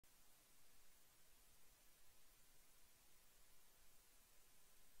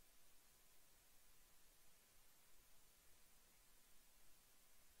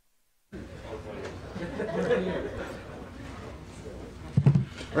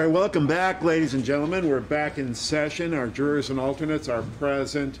All right, welcome back, ladies and gentlemen. We're back in session. Our jurors and alternates are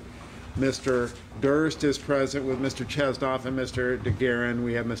present. Mr. Durst is present with Mr. Chesnoff and Mr. DeGuerin.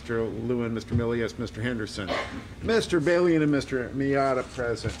 We have Mr. Lewin, Mr. Milius, Mr. Henderson, Mr. Balian, and Mr. Miata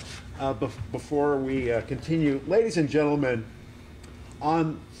present. Before we continue, ladies and gentlemen,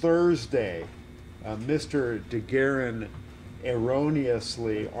 on Thursday, Mr. DeGuerin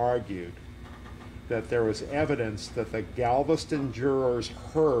erroneously argued that there was evidence that the Galveston jurors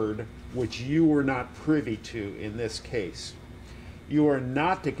heard which you were not privy to in this case. You are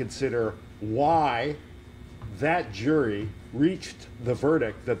not to consider why that jury reached the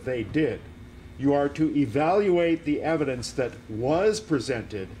verdict that they did. You are to evaluate the evidence that was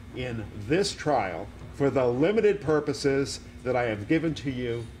presented in this trial for the limited purposes that I have given to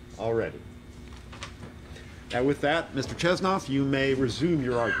you already. Now with that, Mr. Chesnoff, you may resume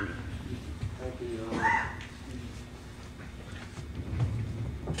your argument. Thank you, Your Honor.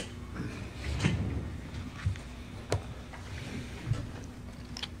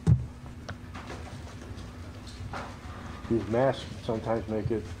 These masks sometimes make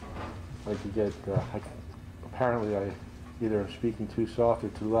it like you get, apparently I either am speaking too soft or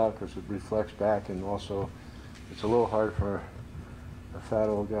too loud because it reflects back, and also it's a little hard for a fat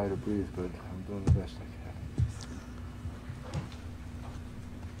old guy to breathe, but I'm doing the best I can.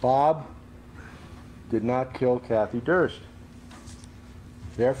 Bob did not kill Kathy Durst.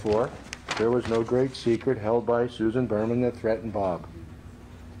 Therefore, there was no great secret held by Susan Berman that threatened Bob.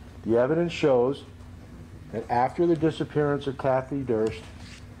 The evidence shows that after the disappearance of Kathy Durst,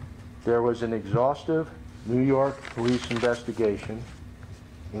 there was an exhaustive New York police investigation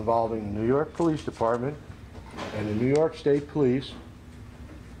involving the New York Police Department and the New York State Police,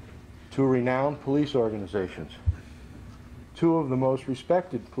 two renowned police organizations, two of the most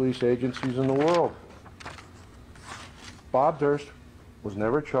respected police agencies in the world. Bob Durst was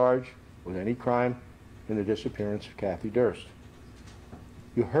never charged with any crime in the disappearance of Kathy Durst.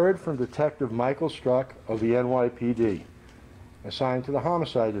 You heard from Detective Michael Struck of the NYPD, assigned to the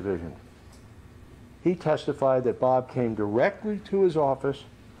Homicide Division. He testified that Bob came directly to his office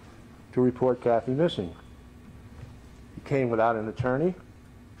to report Kathy missing. He came without an attorney.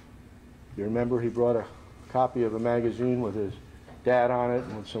 You remember he brought a copy of a magazine with his dad on it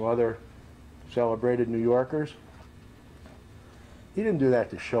and with some other celebrated New Yorkers. He didn't do that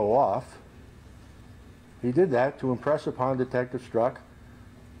to show off. He did that to impress upon Detective Struck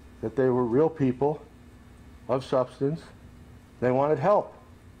that they were real people of substance. They wanted help.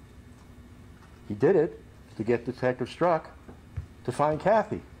 He did it to get Detective Struck to find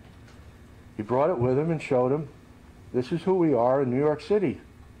Kathy. He brought it with him and showed him, this is who we are in New York City.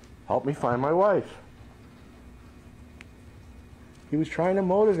 Help me find my wife. He was trying to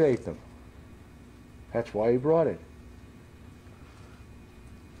motivate them. That's why he brought it.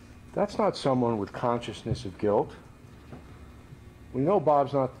 That's not someone with consciousness of guilt. We know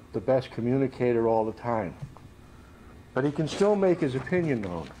Bob's not the best communicator all the time, but he can still make his opinion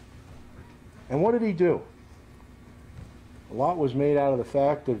known. And what did he do? A lot was made out of the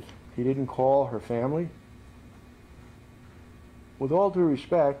fact that he didn't call her family. With all due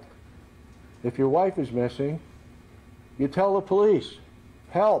respect, if your wife is missing, you tell the police,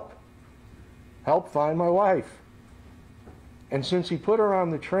 help. Help find my wife. And since he put her on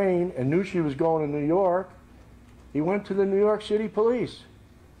the train and knew she was going to New York, he went to the New York City police,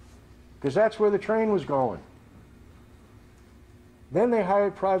 because that's where the train was going. Then they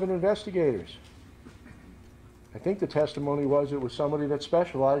hired private investigators. I think the testimony was it was somebody that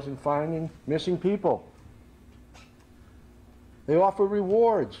specialized in finding missing people. They offered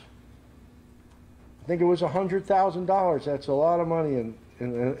rewards. I think it was $100,000. That's a lot of money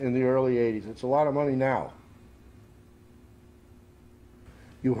in the early 80s. It's a lot of money now.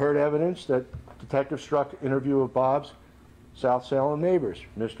 You heard evidence that Detective Struck interview of Bob's South Salem neighbors,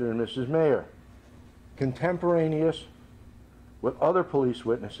 Mr. and Mrs. Mayer, contemporaneous with other police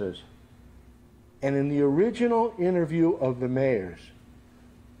witnesses. And in the original interview of the Mayers,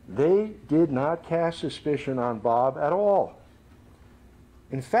 they did not cast suspicion on Bob at all.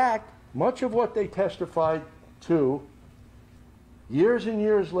 In fact, much of what they testified to years and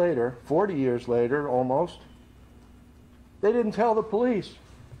years later, 40 years later almost, they didn't tell the police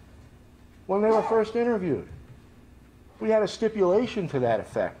when they were first interviewed. We had a stipulation to that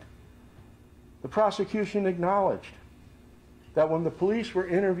effect. The prosecution acknowledged that when the police were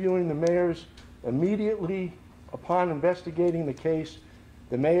interviewing the Mayers immediately upon investigating the case,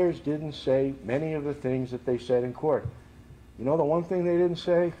 the Mayers didn't say many of the things that they said in court. You know the one thing they didn't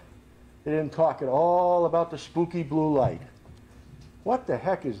say? They didn't talk at all about the spooky blue light. What the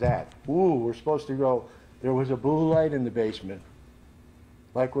heck is that? Ooh, we're supposed to go, there was a blue light in the basement.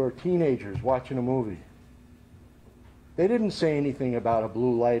 like we're teenagers watching a movie. They didn't say anything about a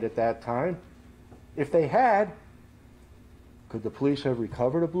blue light at that time. If they had, could the police have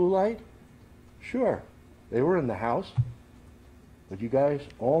recovered a blue light? Sure, they were in the house. But you guys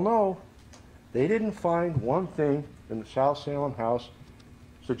all know they didn't find one thing in the South Salem house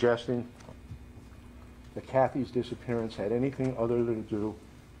suggesting that Kathy's disappearance had anything other to do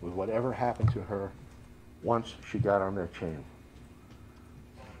with whatever happened to her once she got on their chain.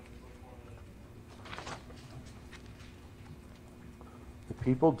 The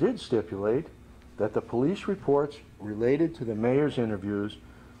people did stipulate that the police reports related to the mayor's interviews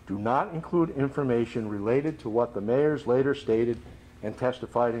do not include information related to what the mayors later stated and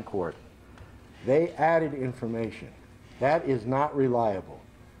testified in court. They added information. That is not reliable.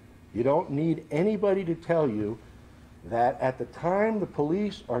 You don't need anybody to tell you that at the time the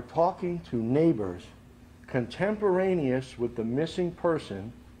police are talking to neighbors contemporaneous with the missing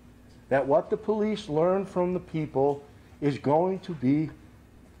person, that what the police learn from the people is going to be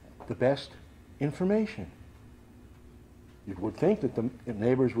the best information. You would think that the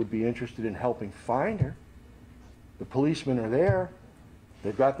neighbors would be interested in helping find her. The policemen are there.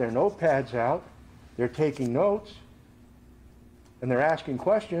 They've got their notepads out. They're taking notes. And they're asking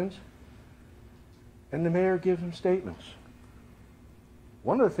questions. And the mayor gives them statements.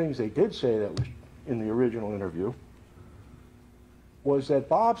 One of the things they did say that was in the original interview was that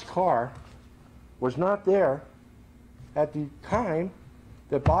Bob's car was not there at the time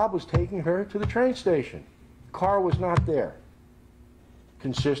that Bob was taking her to the train station. The car was not there.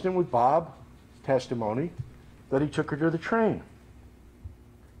 Consistent with Bob's testimony that he took her to the train.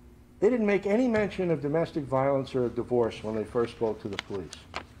 They didn't make any mention of domestic violence or a divorce when they first spoke to the police.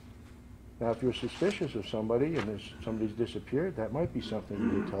 Now, if you're suspicious of somebody and somebody's disappeared, that might be something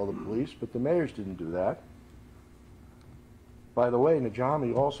you would tell the police, but the mayors didn't do that. By the way,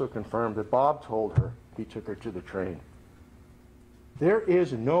 Najami also confirmed that Bob told her he took her to the train. There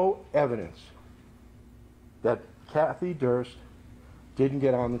is no evidence that Kathy Durst didn't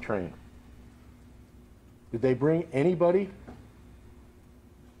get on the train. Did they bring anybody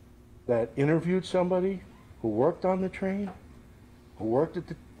that interviewed somebody who worked on the train, who worked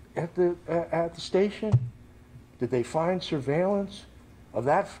at the station? Did they find surveillance of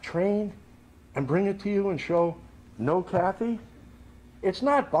that train and bring it to you and show no Kathy? It's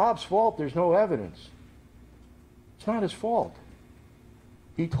not Bob's fault there's no evidence. It's not his fault.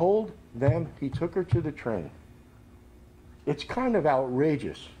 He told them he took her to the train. It's kind of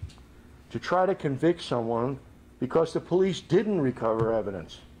outrageous to try to convict someone because the police didn't recover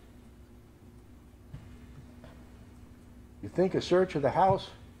evidence. You think a search of the house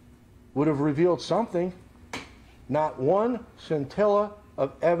would have revealed something? Not one scintilla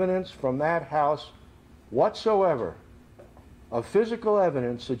of evidence from that house whatsoever, of physical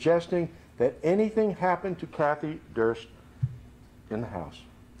evidence suggesting that anything happened to Kathy Durst in the house.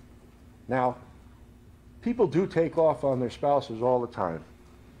 Now, people do take off on their spouses all the time.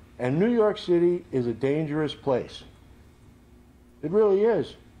 And New York City is a dangerous place. It really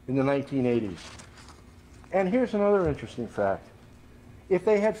is in the 1980s. And here's another interesting fact. If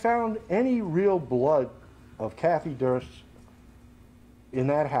they had found any real blood of Kathy Durst in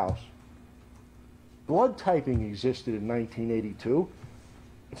that house, blood typing existed in 1982.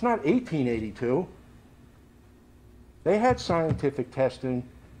 It's not 1882. They had scientific testing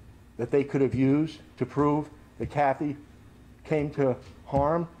that they could have used to prove that Kathy came to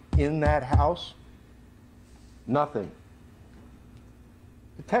harm in that house. Nothing.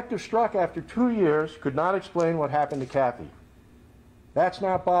 Detective Struck, after 2 years, could not explain what happened to Kathy. That's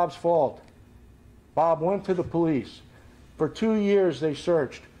not Bob's fault. Bob went to the police. For 2 years they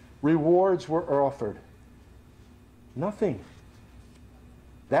searched. Rewards were offered. Nothing.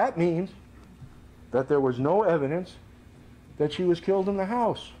 That means that there was no evidence that she was killed in the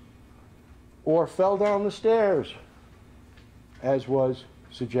house or fell down the stairs, as was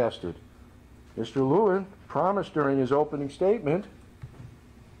suggested. Mr. Lewin promised during his opening statement,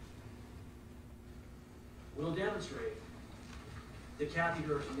 "We'll demonstrate that Kathy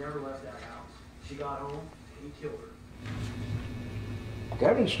Durst never left that house. She got home and he killed her."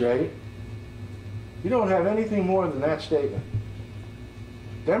 demonstrate. You don't have anything more than that statement.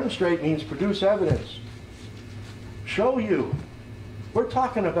 Demonstrate means produce evidence. Show you. We're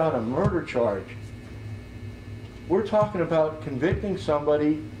talking about a murder charge. We're talking about convicting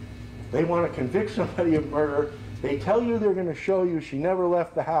somebody. They want to convict somebody of murder. They tell you they're going to show you she never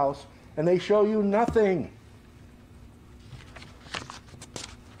left the house, and they show you nothing.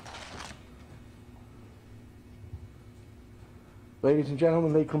 Ladies and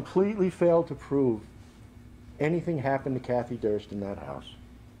gentlemen, they completely failed to prove anything happened to Kathy Durst in that house.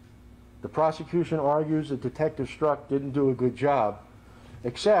 The prosecution argues that Detective Struck didn't do a good job,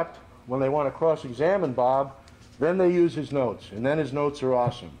 except when they want to cross-examine Bob, then they use his notes, and then his notes are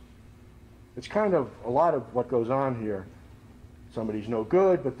awesome. It's kind of a lot of what goes on here. Somebody's no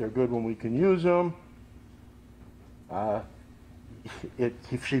good, but they're good when we can use them.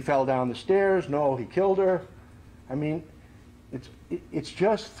 She fell down the stairs. No, he killed her. I mean, it's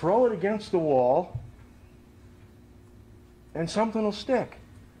just throw it against the wall and something will stick.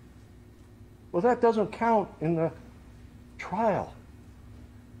 Well, that doesn't count in the trial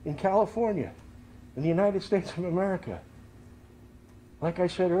in California, in the United States of America. Like I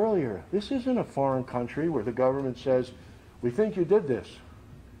said earlier, this isn't a foreign country where the government says, we think you did this.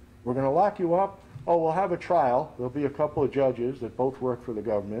 We're going to lock you up. Oh, we'll have a trial. There'll be a couple of judges that both work for the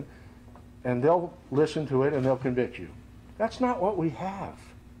government, and they'll listen to it and they'll convict you. That's not what we have.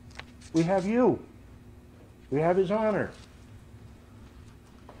 We have you. We have His Honor.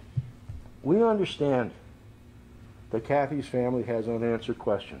 We understand that Kathy's family has unanswered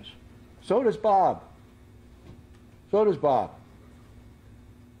questions. So does Bob. So does Bob.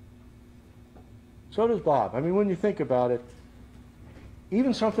 So does Bob. I mean, when you think about it,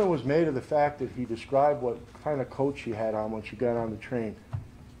 even something was made of the fact that he described what kind of coat she had on when she got on the train.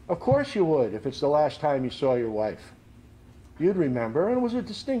 Of course you would, if it's the last time you saw your wife. You'd remember, and it was a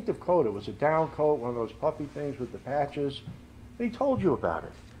distinctive coat. It was a down coat, one of those puffy things with the patches. He told you about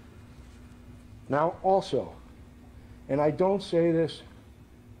it. Now, also, and I don't say this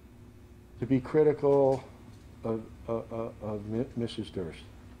to be critical of Mrs. Durst,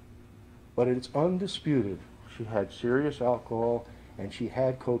 but it's undisputed she had serious alcohol and she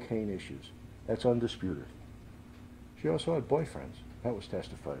had cocaine issues. That's undisputed. She also had boyfriends. That was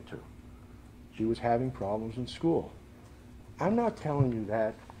testified to. She was having problems in school. I'm not telling you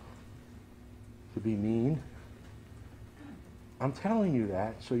that to be mean. I'm telling you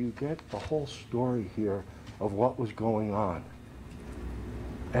that so you get the whole story here of what was going on.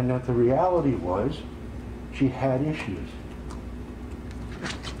 And that the reality was she had issues.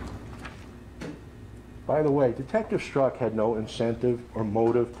 By the way, Detective Struck had no incentive or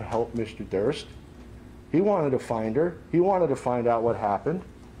motive to help Mr. Durst. He wanted to find her. He wanted to find out what happened.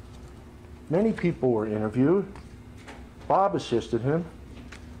 Many people were interviewed. Bob assisted him.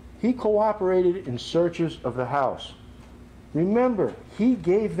 He cooperated in searches of the house. Remember, he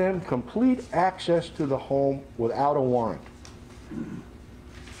gave them complete access to the home without a warrant.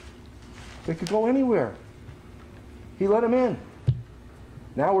 They could go anywhere. He let them in.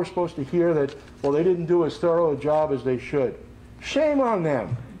 Now we're supposed to hear that, well, they didn't do as thorough a job as they should. Shame on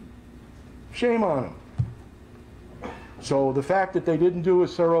them. Shame on them. So the fact that they didn't do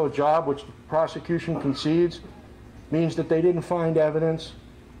as thorough a job, which the prosecution concedes, means that they didn't find evidence,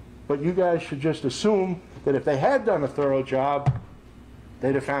 but you guys should just assume that if they had done a thorough job,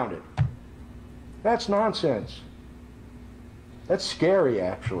 they'd have found it. That's nonsense. That's scary,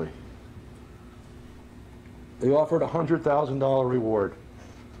 actually. They offered a $100,000 reward.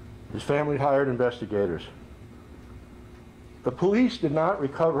 His family hired investigators. The police did not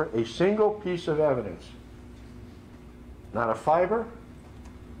recover a single piece of evidence. Not a fiber,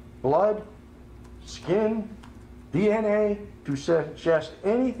 blood, skin, DNA to suggest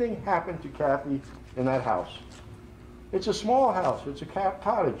anything happened to Kathy in that house. It's a small house. It's a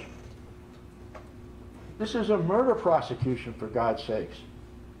cottage. This is a murder prosecution, for God's sakes.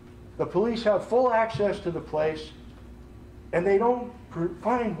 The police have full access to the place, and they don't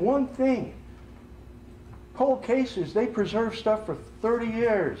find one thing. Cold cases, they preserve stuff for 30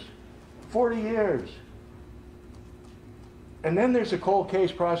 years, 40 years. And then there's a cold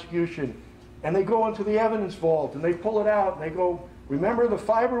case prosecution, and they go into the evidence vault, and they pull it out, and they go, remember the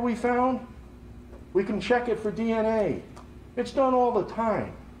fiber we found? We can check it for DNA. It's done all the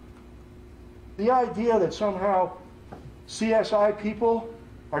time. The idea that somehow CSI people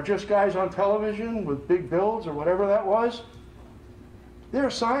are just guys on television with big bills or whatever that was, they're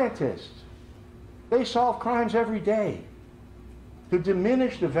scientists. They solve crimes every day. To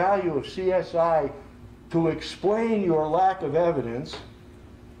diminish the value of CSI to explain your lack of evidence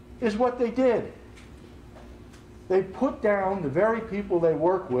is what they did. They put down the very people they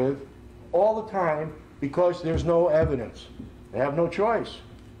work with all the time because there's no evidence. They have no choice.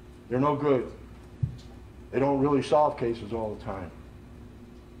 They're no good. They don't really solve cases all the time.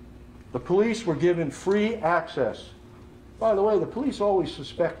 The police were given free access. By the way, the police always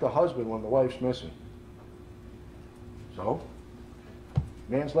suspect the husband when the wife's missing. So,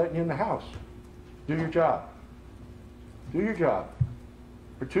 man's letting you in the house. Do your job. Do your job.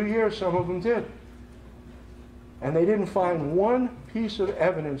 For 2 years, some of them did. And they didn't find one piece of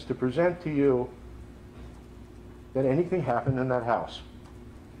evidence to present to you that anything happened in that house.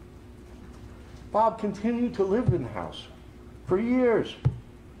 Bob continued to live in the house for years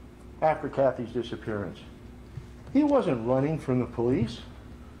after Kathy's disappearance. He wasn't running from the police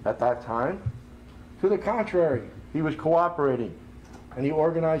at that time. To the contrary, he was cooperating, and he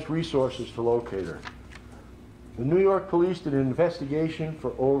organized resources to locate her. The New York police did an investigation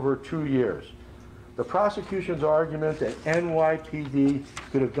for over 2 years. The prosecution's argument that NYPD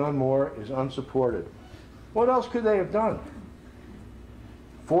could have done more is unsupported. What else could they have done?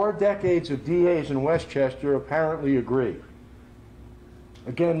 4 decades of DAs in Westchester apparently agree.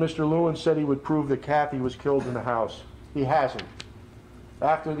 Again, Mr. Lewin said he would prove that Kathy was killed in the house. He hasn't.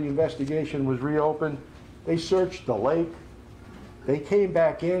 After the investigation was reopened, they searched the lake. They came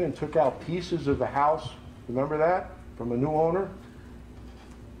back in and took out pieces of the house. Remember that? From a new owner?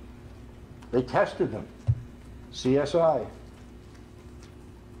 They tested them. CSI.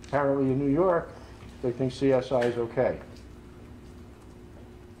 Apparently in New York, they think CSI is okay.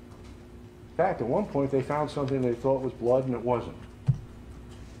 In fact, at one point they found something they thought was blood and it wasn't.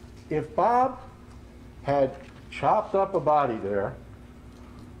 If Bob had chopped up a body there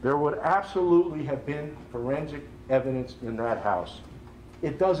would absolutely have been forensic evidence in that house.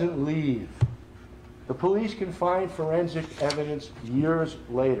 It doesn't leave. The police can find forensic evidence years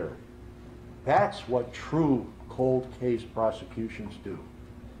later. That's what true cold case prosecutions do.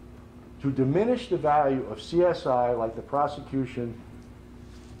 To diminish the value of CSI like the prosecution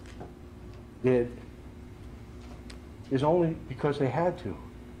did is only because they had to.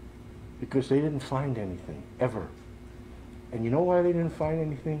 Because they didn't find anything, ever. And you know why they didn't find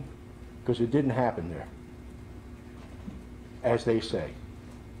anything? Because it didn't happen there. As they say.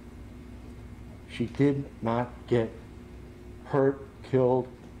 She did not get hurt, killed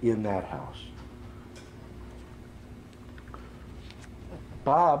in that house.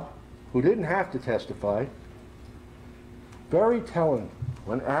 Bob, who didn't have to testify, very telling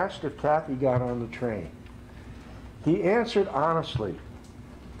when asked if Kathy got on the train. He answered honestly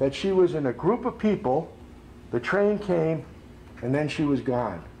that she was in a group of people, the train came, and then she was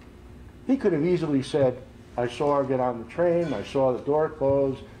gone. He could have easily said, I saw her get on the train, I saw the door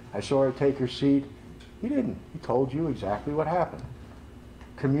close, I saw her take her seat. He didn't. He told you exactly what happened.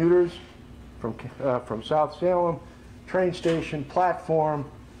 Commuters from South Salem, train station, platform,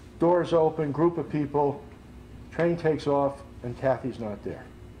 doors open, group of people, train takes off, and Kathy's not there.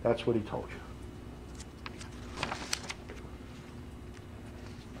 That's what he told you.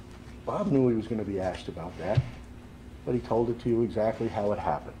 Bob knew he was going to be asked about that, but he told it to you exactly how it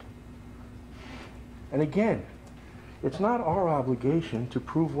happened. And again, it's not our obligation to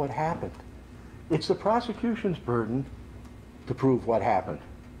prove what happened. It's the prosecution's burden to prove what happened.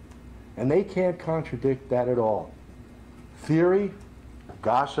 And they can't contradict that at all. Theory,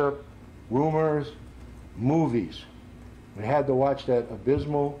 gossip, rumors, movies. We had to watch that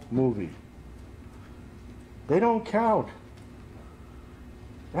abysmal movie. They don't count.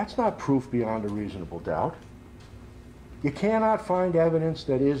 That's not proof beyond a reasonable doubt. You cannot find evidence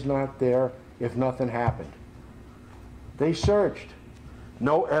that is not there if nothing happened. They searched.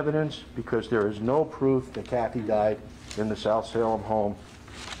 No evidence because there is no proof that Kathy died in the South Salem home.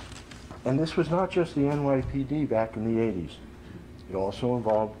 And this was not just the NYPD back in the 80s. It also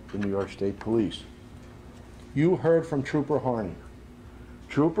involved the New York State Police. You heard from Trooper Harney.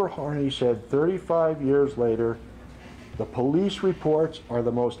 Trooper Harney said 35 years later, the police reports are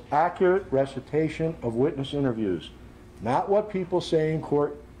the most accurate recitation of witness interviews, not what people say in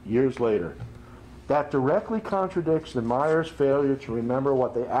court years later. That directly contradicts the Myers' failure to remember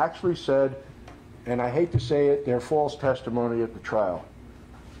what they actually said, and I hate to say it, their false testimony at the trial.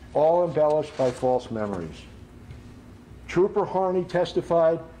 All embellished by false memories. Trooper Harney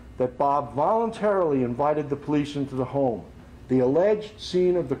testified that Bob voluntarily invited the police into the home, the alleged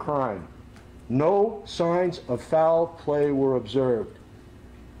scene of the crime. No signs of foul play were observed.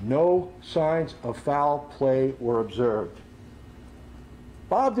 No signs of foul play were observed.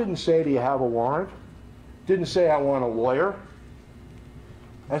 Bob didn't say, do you have a warrant? Didn't say, I want a lawyer.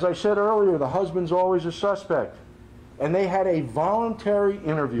 As I said earlier, the husband's always a suspect. And they had a voluntary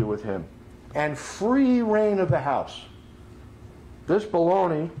interview with him and free reign of the house. This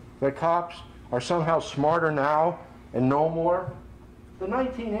baloney that cops are somehow smarter now and know more, the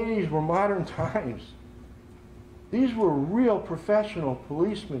 1980s were modern times. These were real professional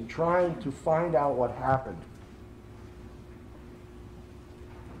policemen trying to find out what happened.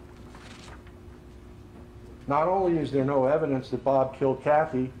 Not only is there no evidence that Bob killed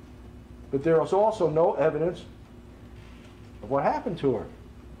Kathy, but there is also no evidence of what happened to her,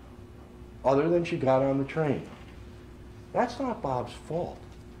 other than she got on the train. That's not Bob's fault.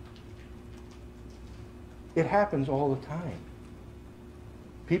 It happens all the time.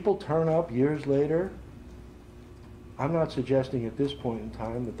 People turn up years later. I'm not suggesting at this point in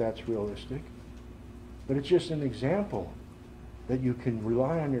time that that's realistic, but it's just an example that you can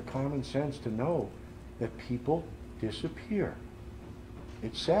rely on your common sense to know that people disappear.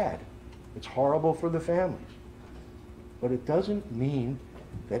 It's sad. It's horrible for the families. But it doesn't mean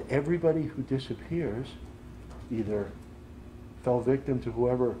that everybody who disappears either fell victim to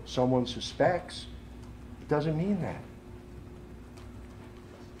whoever someone suspects. It doesn't mean that.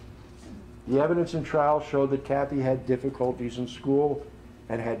 The evidence in trial showed that Kathy had difficulties in school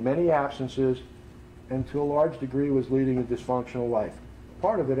and had many absences, and to a large degree was leading a dysfunctional life.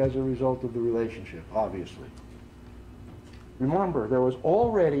 Part of it as a result of the relationship, obviously. Remember, there was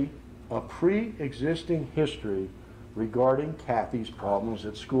already a pre-existing history regarding Kathy's problems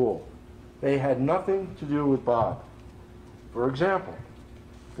at school. They had nothing to do with Bob. For example,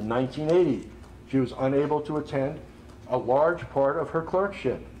 in 1980, she was unable to attend a large part of her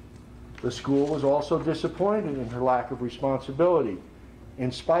clerkship. The school was also disappointed in her lack of responsibility,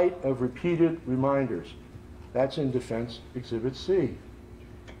 in spite of repeated reminders. That's in Defense Exhibit C.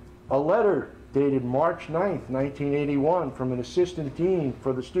 A letter dated March 9th, 1981, from an assistant dean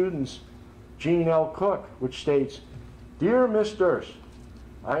for the students, Jean L. Cook, which states, "Dear Miss Durst,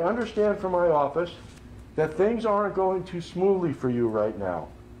 I understand from my office that things aren't going too smoothly for you right now.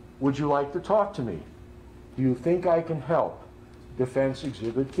 Would you like to talk to me? Do you think I can help? Defense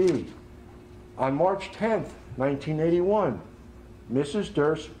Exhibit B." On March 10th, 1981, Mrs.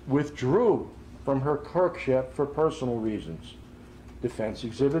 Durst withdrew from her clerkship for personal reasons. Defense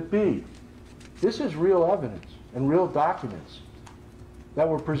Exhibit B. This is real evidence and real documents that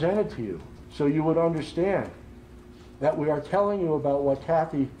were presented to you, so you would understand that we are telling you about what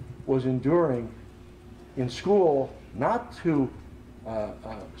Kathy was enduring in school, not to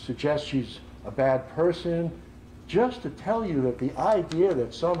suggest she's a bad person, just to tell you that the idea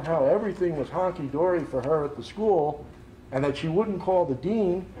that somehow everything was honky-dory for her at the school and that she wouldn't call the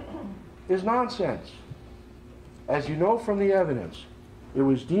dean is nonsense. As you know from the evidence, it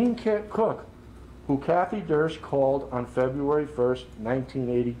was Dean Cook who Kathy Durst called on February 1st,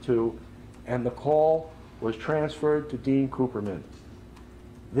 1982, and the call was transferred to Dean Cooperman.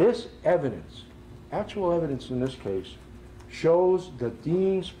 This evidence, actual evidence in this case, shows the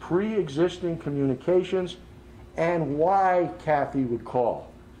dean's pre-existing communications and why Kathy would call.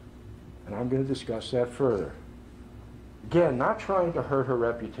 And I'm going to discuss that further. Again, not trying to hurt her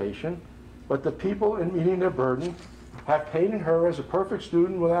reputation, but the people in meeting their burden have painted her as a perfect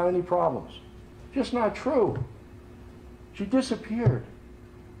student without any problems. Just not true. She disappeared.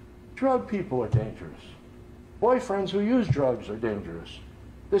 Drug people are dangerous. Boyfriends who use drugs are dangerous.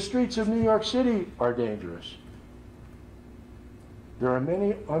 The streets of New York City are dangerous. There are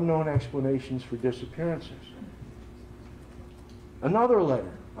many unknown explanations for disappearances. Another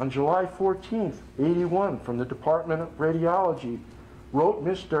letter on July 14th, 81, from the Department of Radiology wrote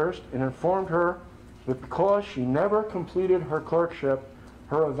Miss Durst and informed her that because she never completed her clerkship,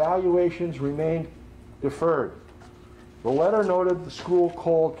 her evaluations remained deferred. The letter noted the school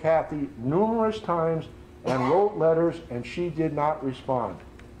called Kathy numerous times and wrote letters, and she did not respond.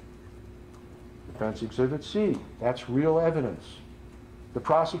 Defense Exhibit C, that's real evidence. The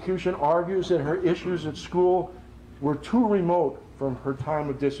prosecution argues that her issues at school were too remote from her time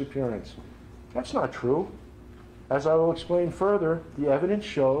of disappearance. That's not true. As I will explain further, the evidence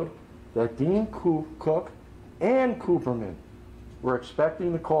showed that Dean Cook and Cooperman were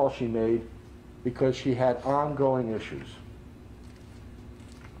expecting the call she made because she had ongoing issues.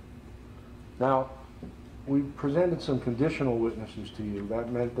 Now, we presented some conditional witnesses to you.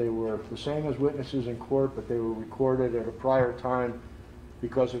 That meant they were the same as witnesses in court, but they were recorded at a prior time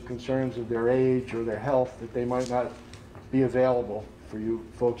because of concerns of their age or their health, that they might not be available for you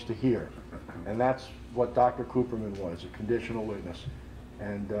folks to hear. And that's what Dr. Cooperman was, a conditional witness.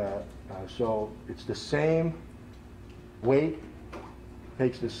 And so it's the same weight,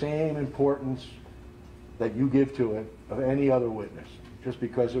 takes the same importance that you give to it of any other witness. Just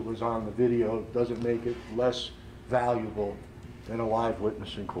because it was on the video doesn't make it less valuable than a live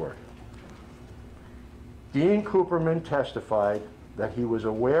witness in court. Dean Cooperman testified that he was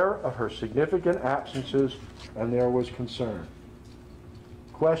aware of her significant absences and there was concern.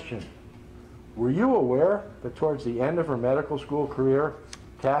 Question: were you aware that towards the end of her medical school career,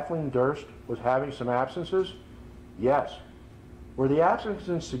 Kathleen Durst was having some absences? Yes. Were the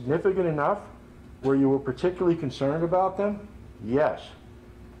absences significant enough where you were particularly concerned about them? Yes.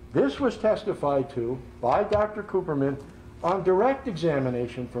 This was testified to by Dr. Cooperman on direct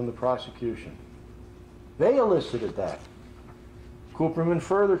examination from the prosecution. They elicited that. Cooperman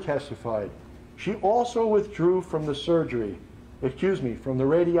further testified, She also withdrew from the from the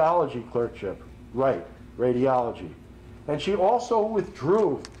radiology clerkship. Right, radiology. And she also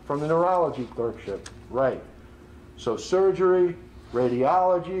withdrew from the neurology clerkship. Right. So surgery,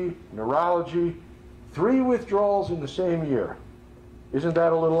 radiology, neurology, 3 withdrawals in the same year. Isn't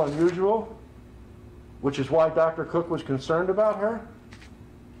that a little unusual? Which is why Dr. Cook was concerned about her?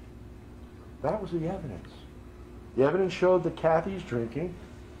 That was the evidence. The evidence showed that Kathy's drinking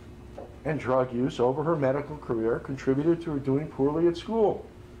and drug use over her medical career contributed to her doing poorly at school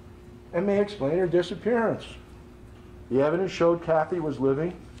and may explain her disappearance. The evidence showed Kathy was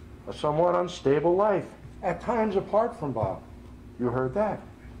living a somewhat unstable life, at times apart from Bob. You heard that.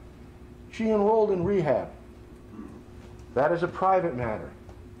 She enrolled in rehab. That is a private matter.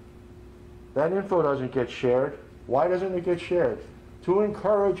 That info doesn't get shared. Why doesn't it get shared? To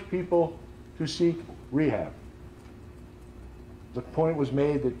encourage people to seek rehab. The point was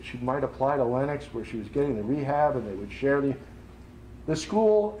made that she might apply to Lenox where she was getting the rehab and they would share the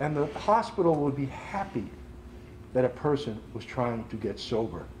school and the hospital would be happy that a person was trying to get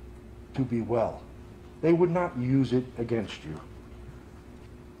sober, to be well. They would not use it against you.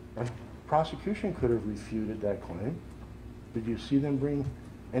 And prosecution could have refuted that claim. Did you see them bring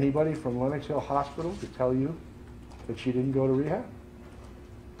anybody from Lenox Hill Hospital to tell you that she didn't go to rehab?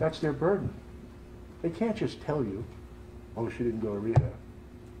 That's their burden. They can't just tell you, oh, she didn't go to rehab.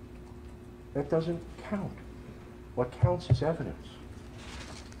 That doesn't count. What counts is evidence.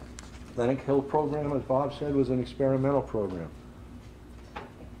 Lenox Hill program, as Bob said, was an experimental program.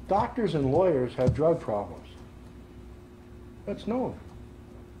 Doctors and lawyers have drug problems. That's known.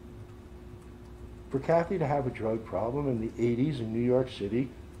 For Kathy to have a drug problem in the 80s in New York City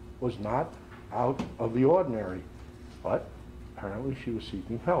was not out of the ordinary, but apparently she was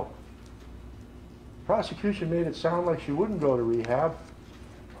seeking help. Prosecution made it sound like she wouldn't go to rehab.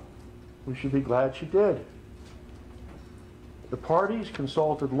 We should be glad she did. The parties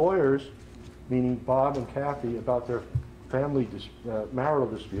consulted lawyers, meaning Bob and Kathy, about their family marital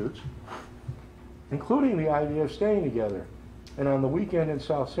disputes, including the idea of staying together. And on the weekend in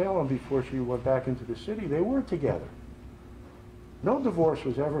South Salem, before she went back into the city, they were together. No divorce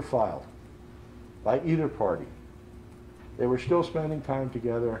was ever filed by either party. They were still spending time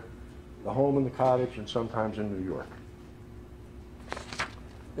together, the home and the cottage, and sometimes in New York.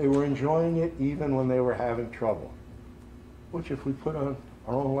 They were enjoying it even when they were having trouble, which if we put on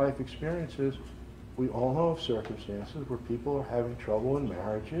our own life experiences, we all know of circumstances where people are having trouble in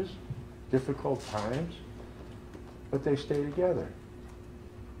marriages, difficult times, but they stay together.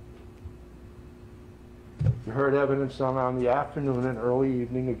 You heard evidence on the afternoon and early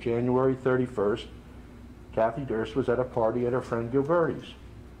evening of January 31st, Kathy Durst was at a party at her friend Gilberti's.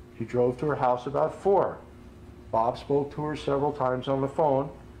 She drove to her house about 4. Bob spoke to her several times on the phone,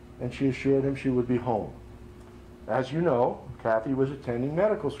 and she assured him she would be home. As you know, Kathy was attending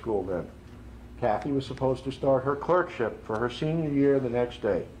medical school then. Kathy was supposed to start her clerkship for her senior year the next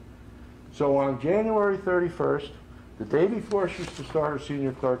day. So on January 31st, the day before she was to start her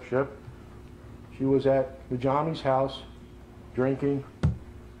senior clerkship, she was at Najami's house drinking,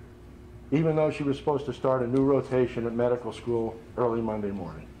 even though she was supposed to start a new rotation at medical school early Monday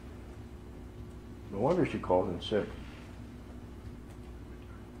morning. No wonder she called in sick.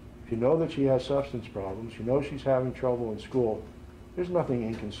 If you know that she has substance problems, you know she's having trouble in school, there's nothing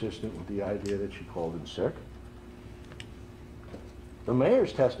inconsistent with the idea that she called in sick. The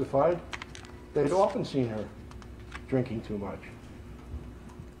mayors testified they'd often seen her drinking too much.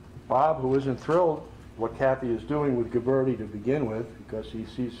 Bob, who isn't thrilled what Kathy is doing with Gilberti to begin with, because he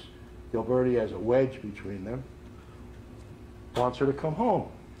sees Gilberti as a wedge between them, wants her to come home.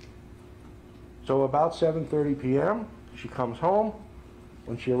 So about 7:30 p.m., she comes home.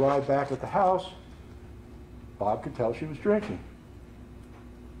 When she arrived back at the house, Bob could tell she was drinking.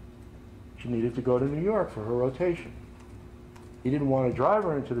 She needed to go to New York for her rotation. He didn't want to drive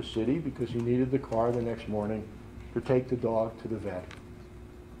her into the city because he needed the car the next morning to take the dog to the vet.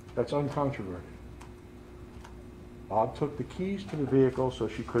 That's uncontroverted. Bob took the keys to the vehicle so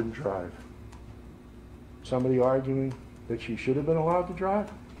she couldn't drive. Somebody arguing that she should have been allowed to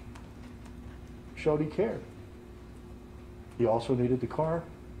drive showed he cared. He also needed the car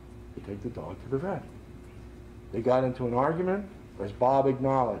to take the dog to the vet. They got into an argument, as Bob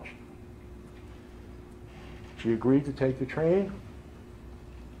acknowledged. She agreed to take the train.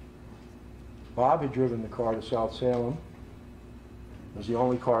 Bob had driven the car to South Salem. It was the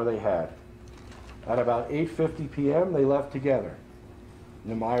only car they had. At about 8:50 p.m., they left together.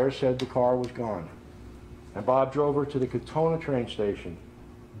 And the Myers said the car was gone. And Bob drove her to the Katona train station.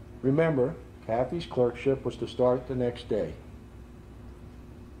 Remember, Kathy's clerkship was to start the next day.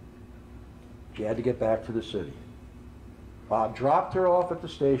 She had to get back to the city. Bob dropped her off at the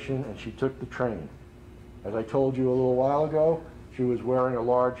station and she took the train. As I told you a little while ago, she was wearing a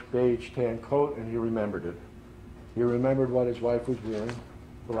large beige tan coat and he remembered it. He remembered what his wife was wearing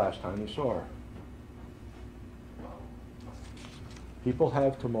the last time he saw her. People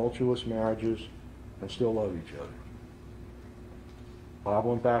have tumultuous marriages and still love each other. Bob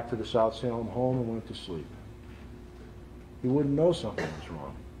went back to the South Salem home and went to sleep. He wouldn't know something was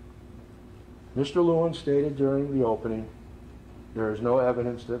wrong. Mr. Lewin stated during the opening, there is no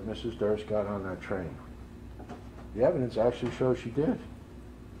evidence that Mrs. Durst got on that train. The evidence actually shows she did.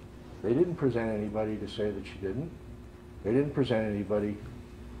 They didn't present anybody to say that she didn't. They didn't present anybody.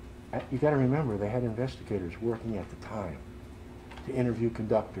 You got to remember, they had investigators working at the time to interview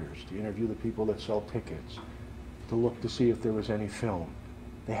conductors, to interview the people that sell tickets, to look to see if there was any film.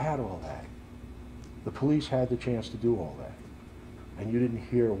 They had all that. The police had the chance to do all that. And you didn't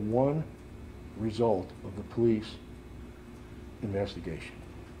hear one result of the police investigation.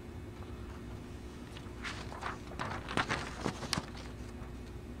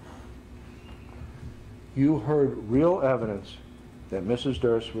 You heard real evidence that Mrs.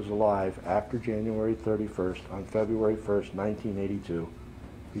 Durst was alive after January 31st on February 1st, 1982,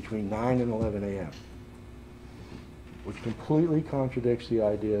 between 9 and 11 a.m., which completely contradicts the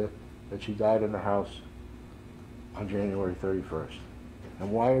idea that she died in the house on January 31st.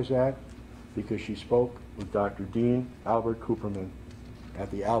 And why is that? Because she spoke with Dr. Dean Albert Cooperman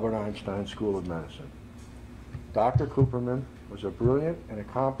at the Albert Einstein School of Medicine. Dr. Cooperman was a brilliant and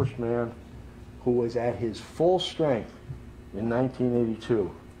accomplished man who was at his full strength in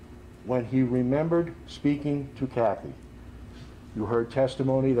 1982 when he remembered speaking to Kathy. You heard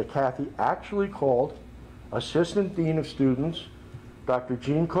testimony that Kathy actually called Assistant Dean of Students, Dr.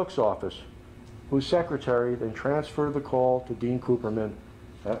 Gene Cook's office, whose secretary then transferred the call to Dean Cooperman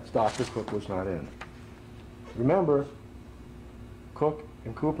as Dr. Cook was not in. Remember, Cook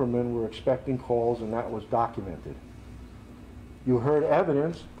and Cooperman were expecting calls and that was documented. You heard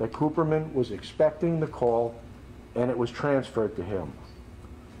evidence that Cooperman was expecting the call and it was transferred to him.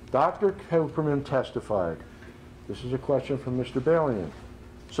 Dr. Cooperman testified. This is a question from Mr. Balian.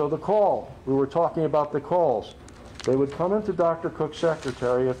 So the call, we were talking about the calls. They would come into Dr. Cook's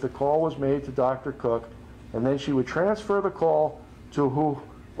secretary if the call was made to Dr. Cook, and then she would transfer the call to who,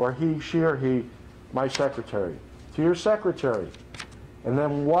 or he, she or he, my secretary, to your secretary. And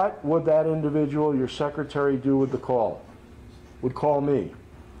then what would that individual, your secretary, do with the call? Would call me.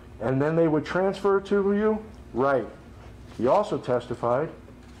 And then they would transfer it to you? Right. He also testified,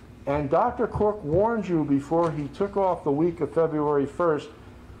 and Dr. Cook warned you before he took off the week of February 1st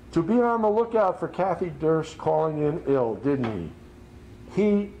to be on the lookout for Kathy Durst calling in ill, didn't he?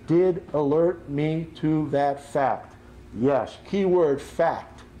 He did alert me to that fact. Yes, keyword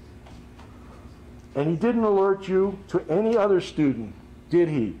fact. And he didn't alert you to any other student, did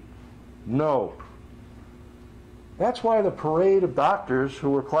he? No. That's why the parade of doctors who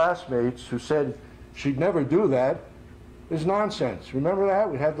were classmates who said she'd never do that is nonsense. Remember that?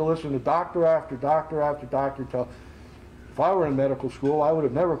 We had to listen to doctor after doctor after doctor tell. If I were in medical school, I would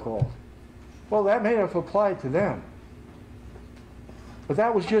have never called. Well, that may have applied to them. But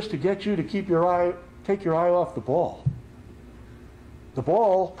that was just to get you to take your eye off the ball. The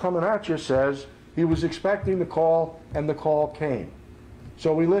ball coming at you says he was expecting the call and the call came.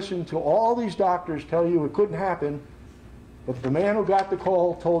 So we listened to all these doctors tell you it couldn't happen, but the man who got the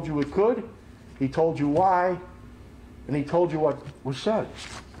call told you it could, he told you why, and he told you what was said.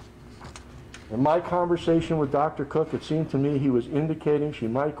 In my conversation with Dr. Cook, it seemed to me he was indicating she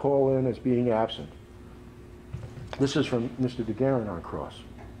might call in as being absent. This is from Mr. DeGuerin on cross.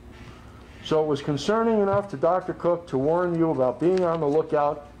 So it was concerning enough to Dr. Cook to warn you about being on the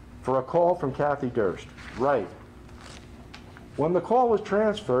lookout for a call from Kathy Durst. Right. When the call was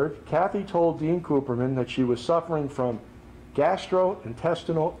transferred, Kathy told Dean Cooperman that she was suffering from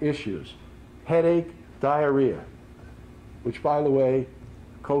gastrointestinal issues, headache, diarrhea, which, by the way,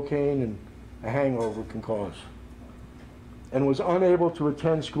 cocaine and a hangover can cause, and was unable to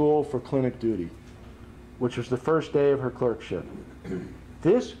attend school for clinic duty, which was the first day of her clerkship.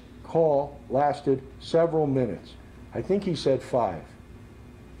 This call lasted several minutes. I think he said 5.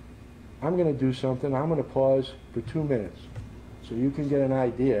 I'm going to do something. I'm going to pause for 2 minutes so you can get an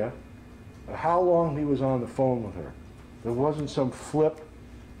idea of how long he was on the phone with her. There wasn't some flip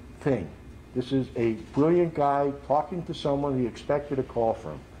thing. This is a brilliant guy talking to someone he expected a call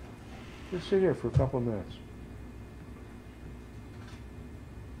from. Just sit here for a couple of minutes.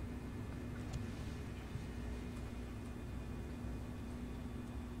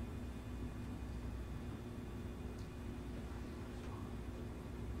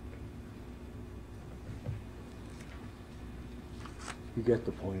 You get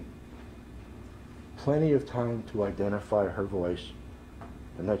the point. Plenty of time to identify her voice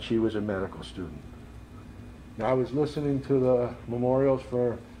and that she was a medical student. Now, I was listening to the memorials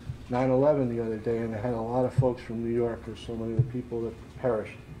for 9/11 the other day, and they had a lot of folks from New York, or so many of the people that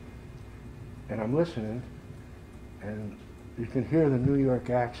perished. And I'm listening, and you can hear the New York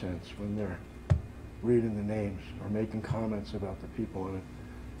accents when they're reading the names or making comments about the people. And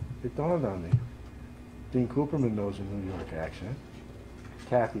it dawned on me, Dean Cooperman knows a New York accent.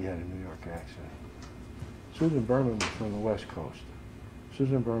 Kathy had a New York accent. Susan Berman was from the West Coast.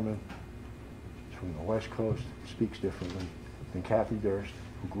 Susan Berman is from the West Coast, speaks differently than Kathy Durst,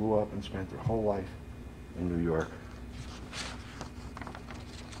 who grew up and spent her whole life in New York.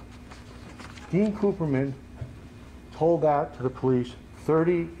 Dean Cooperman told that to the police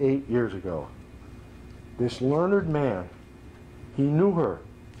 38 years ago. This learned man, he knew her.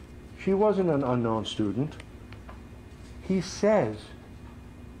 She wasn't an unknown student. He says,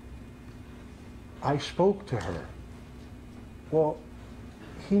 I spoke to her. Well,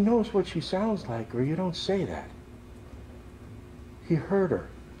 he knows what she sounds like, or you don't say that. He heard her.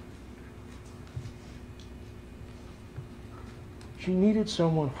 She needed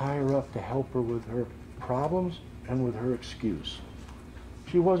someone higher up to help her with her problems and with her excuse.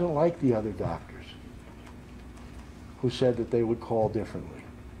 She wasn't like the other doctors who said that they would call differently.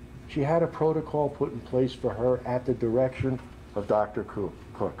 She had a protocol put in place for her at the direction of Dr.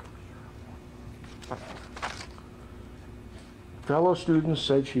 Cook. Fellow students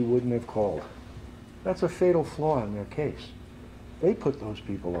said she wouldn't have called. That's a fatal flaw in their case. They put those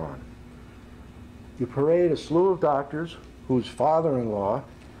people on. You parade a slew of doctors whose father-in-law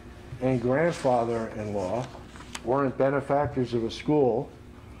and grandfather-in-law weren't benefactors of a school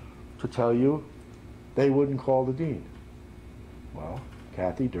to tell you they wouldn't call the dean. Well,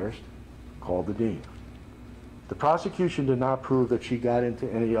 Kathy Durst called the dean. The prosecution did not prove that she got into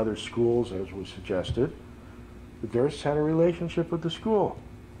any other schools, as was suggested. The Dursts had a relationship with the school,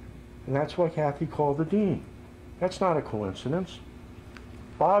 and that's why Kathy called the dean. That's not a coincidence.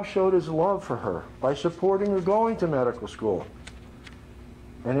 Bob showed his love for her by supporting her going to medical school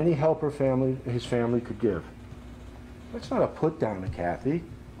and any help his family could give. That's not a put down to Kathy.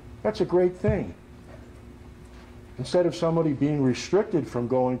 That's a great thing. Instead of somebody being restricted from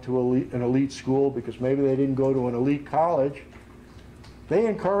going to an elite school because maybe they didn't go to an elite college, they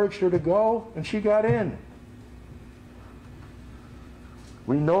encouraged her to go, and she got in.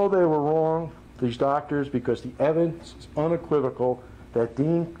 We know they were wrong, these doctors, because the evidence is unequivocal that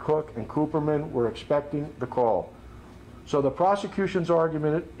Dean Cook and Cooperman were expecting the call. So the prosecution's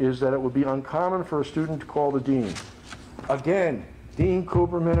argument is that it would be uncommon for a student to call the dean. Again, Dean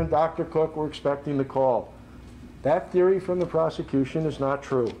Cooperman and Dr. Cook were expecting the call. That theory from the prosecution is not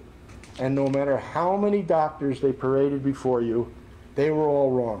true. And no matter how many doctors they paraded before you, they were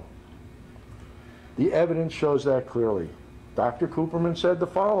all wrong. The evidence shows that clearly. Dr. Cooperman said the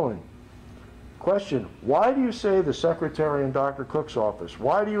following. Question, why do you say the secretary in Dr. Cook's office?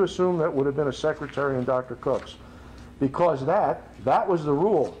 Why do you assume that would have been a secretary in Dr. Cook's? Because that was the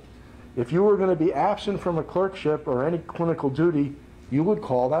rule. If you were going to be absent from a clerkship or any clinical duty, you would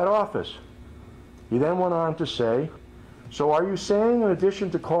call that office. He then went on to say, so are you saying in addition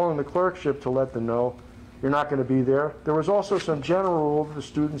to calling the clerkship to let them know you're not going to be there, there was also some general rule that the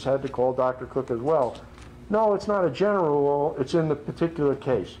students had to call Dr. Cook as well? No, it's not a general rule, it's in the particular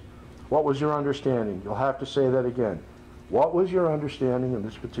case. What was your understanding? You'll have to say that again. What was your understanding in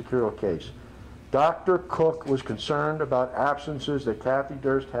this particular case? Dr. Cook was concerned about absences that Kathy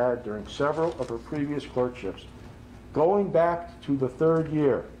Durst had during several of her previous clerkships, going back to the 3rd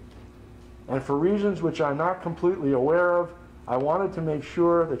year. And for reasons which I'm not completely aware of, I wanted to make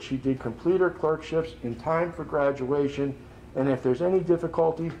sure that she did complete her clerkships in time for graduation, and if there's any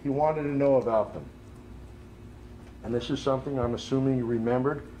difficulty, he wanted to know about them. And this is something I'm assuming you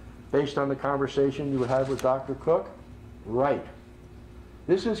remembered based on the conversation you had with Dr. Cook? Right.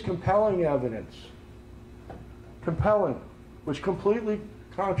 This is compelling evidence. Compelling, which completely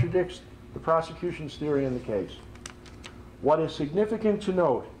contradicts the prosecution's theory in the case. What is significant to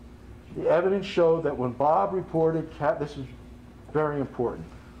note, the evidence showed that when Bob reported, this is very important,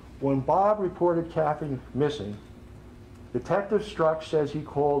 when Bob reported Kathy missing, Detective Struck says he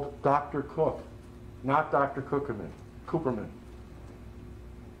called Dr. Cook, not Dr. Cooperman.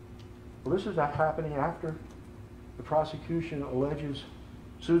 Well, this is happening after the prosecution alleges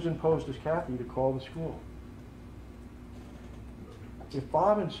Susan posed as Kathy to call the school. If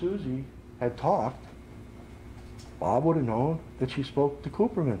Bob and Susie had talked, Bob would have known that she spoke to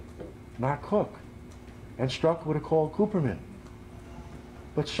Cooperman, not Cook. And Struck would have called Cooperman.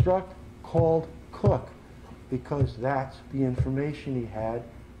 But Struck called Cook. because that's the information he had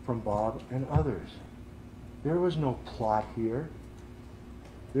from Bob and others. There was no plot here.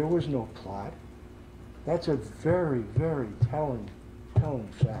 There was no plot. That's a very, very telling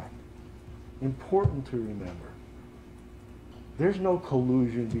fact. Important to remember. There's no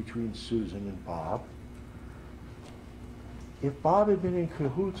collusion between Susan and Bob. If Bob had been in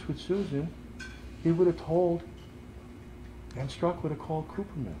cahoots with Susan, he would have told, and Strzok would have called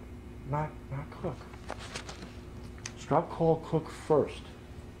Cooperman, not Cook. Strzok called Cook first.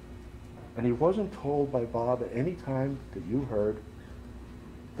 And he wasn't told by Bob at any time that you heard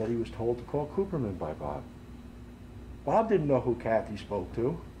that he was told to call Cooperman by Bob. Bob didn't know who Kathy spoke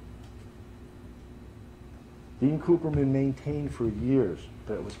to. Dean Cooperman maintained for years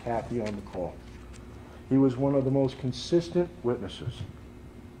that it was Kathy on the call. He was one of the most consistent witnesses.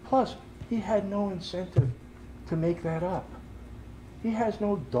 Plus, he had no incentive to make that up. He has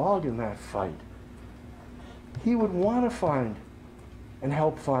no dog in that fight. He would want to find and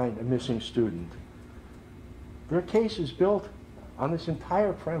help find a missing student. Their case is built on this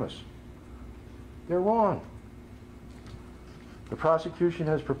entire premise. They're wrong. The prosecution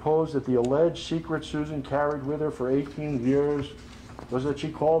has proposed that the alleged secret Susan carried with her for 18 years was that she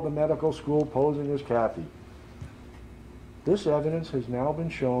called the medical school posing as Kathy. This evidence has now been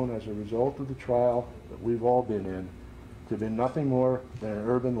shown as a result of the trial that we've all been in to have been nothing more than an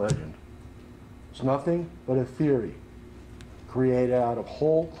urban legend. It's nothing but a theory created out of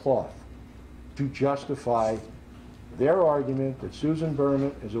whole cloth to justify their argument that Susan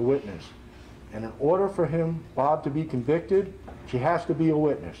Berman is a witness. And in order for Bob, to be convicted, she has to be a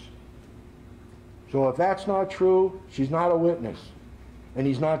witness. So if that's not true, she's not a witness, and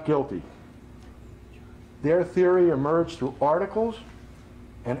he's not guilty. Their theory emerged through articles,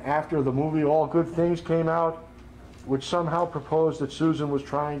 and after the movie All Good Things came out, which somehow proposed that Susan was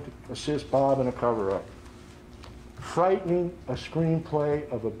trying to assist Bob in a cover-up. Frightening, a screenplay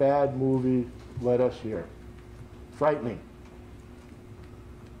of a bad movie led us here. Frightening.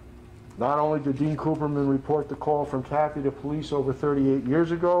 Not only did Dean Cooperman report the call from Kathy to police over 38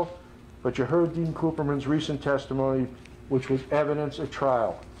 years ago, but you heard Dean Cooperman's recent testimony, which was evidence at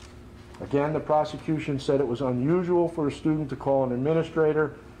trial. Again, the prosecution said it was unusual for a student to call an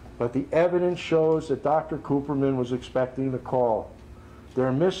administrator, but the evidence shows that Dr. Cooperman was expecting the call.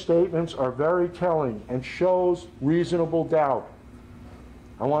 Their misstatements are very telling and shows reasonable doubt.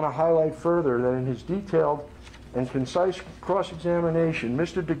 I want to highlight further that in his detailed and concise cross-examination,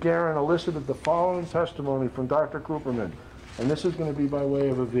 Mr. DeGuerin elicited the following testimony from Dr. Cooperman, and this is going to be by way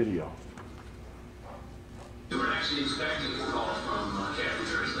of a video. You were actually expecting a call from Kathy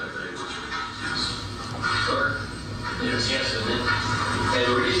Durst that day, sir? Yes, I did. And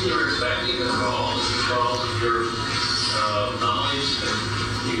the reason you were expecting a call is because of your knowledge that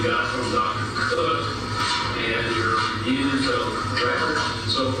you got from Dr. Cook and your views of records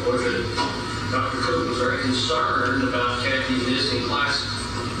and so forth. Dr. Cook was very concerned about Kathy's missing classes.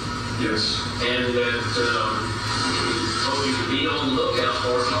 Yes. And that he told you to be on the lookout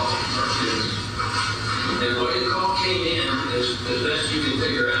for a call. Yes. And the way the call came in, as best you can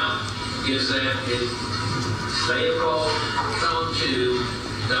figure out, is that they have called come to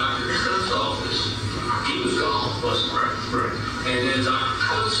Dr. Cook's office. He was gone, wasn't he? Right. And then Dr.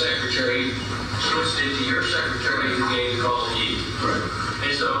 Cook's secretary switched it to your secretary who gave the call to you. Right.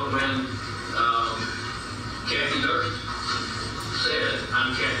 And so when Kathy Durst said,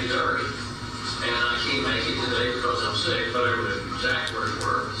 I'm Kathy Durst, and I can't make it today because I'm sick, whatever the exact words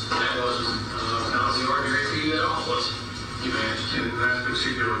were, that wasn't out of the ordinary for you at all, was it? You answered. In that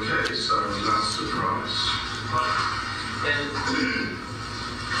particular case, I was not surprised. And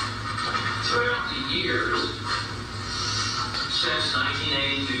throughout the years, since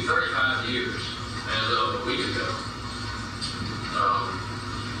 1982, 35 years, as of a week ago,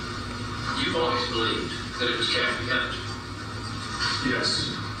 you've always believed that it was Kathy Durst.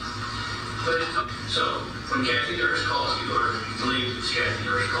 Yes. But so, when Kathy Durst called you, or you believe it was Kathy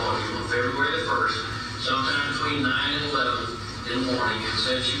Durst called you on February the 1st, sometime between 9 and 11 in the morning, and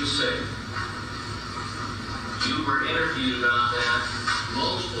said she was sick, you were interviewed about that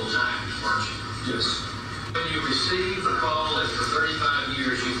multiple times, weren't you? Yes. When you received the call that for 35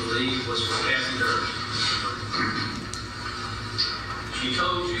 years you believed was from Kathy Durst, she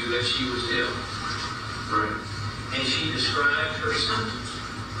told you that she was ill. Right. And she described her symptoms.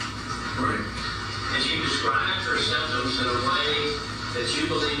 Right. And she described her symptoms in a way that you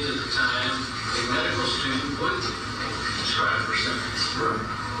believed at the time a medical student wouldn't describe her symptoms. Right.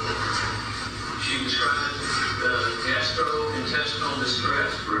 She described gastrointestinal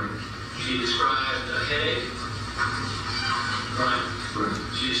distress. Right. She described a headache. Right. Right.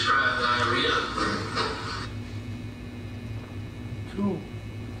 She described diarrhea. Right. two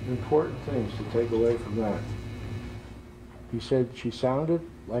important things to take away from that. He said she sounded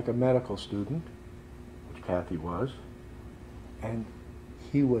like a medical student, which Kathy was, and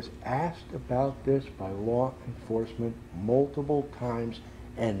he was asked about this by law enforcement multiple times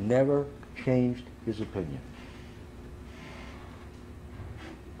and never changed his opinion.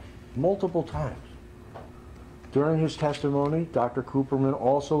 Multiple times. During his testimony, Dr. Cooperman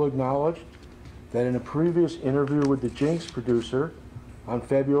also acknowledged that in a previous interview with the Jinx producer on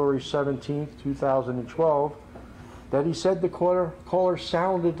February 17, 2012, that he said the caller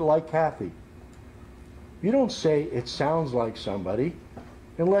sounded like Kathy. You don't say it sounds like somebody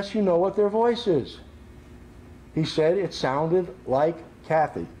unless you know what their voice is. He said it sounded like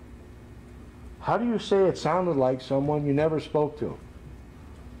Kathy. How do you say it sounded like someone you never spoke to?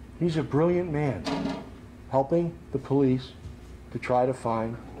 He's a brilliant man, helping the police to try to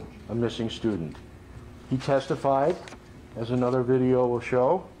find a missing student. He testified, as another video will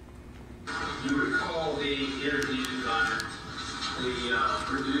show. You recall the interview by the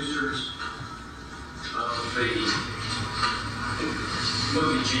producers of the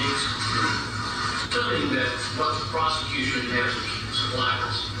movie Jinx, telling that what the prosecution has supplied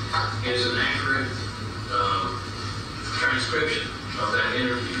us is an accurate transcription of that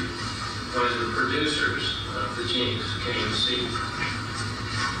interview when the producers of the Jinx came to see you.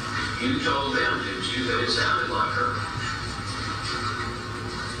 You told them, didn't you, that it sounded like her?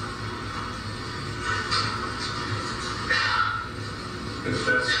 If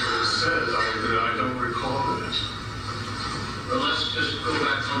that's what it said, I don't recall it. Well, let's just go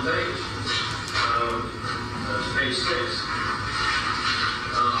back on page 6.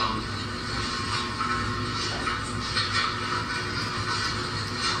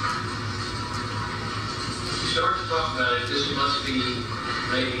 You start to talk about it, this must be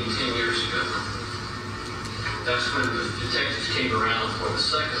maybe 10 years ago. That's when the detectives came around for the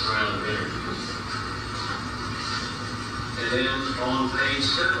second round of interviews. And then on page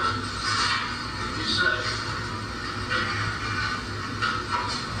 7, you say,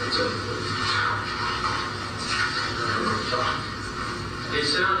 it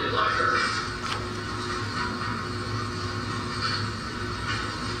sounded like her.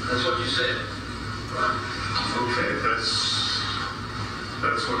 That's what you said, right? Okay,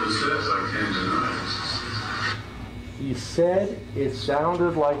 that's what it says. I can't deny it. He said it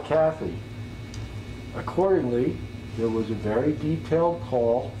sounded like Kathy. Accordingly, there was a very detailed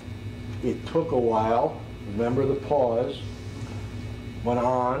call. It took a while. Remember the pause. Went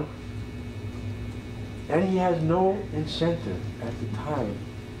on. And he has no incentive at the time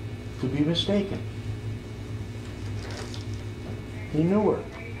to be mistaken. He knew her.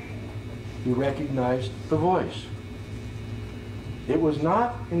 He recognized the voice. It was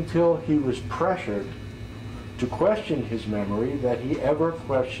not until he was pressured to question his memory that he ever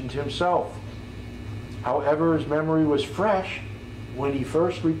questioned himself. However, his memory was fresh when he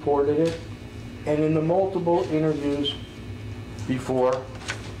first reported it and in the multiple interviews before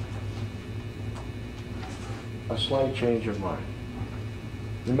a slight change of mind.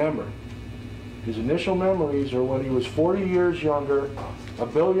 Remember, his initial memories are when he was 40 years younger, a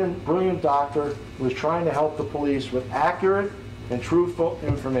brilliant doctor who was trying to help the police with accurate and truthful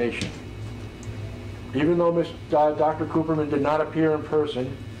information. Even though Dr. Cooperman did not appear in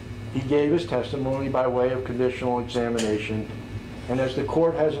person, he gave his testimony by way of conditional examination. And as the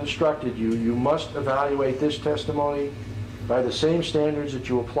court has instructed you, you must evaluate this testimony by the same standards that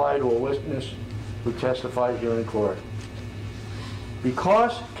you apply to a witness who testified here in court.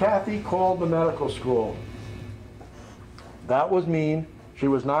 Because Kathy called the medical school, that would mean she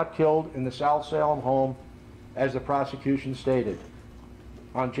was not killed in the South Salem home as the prosecution stated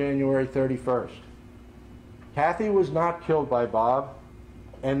on January 31st. Kathy was not killed by Bob,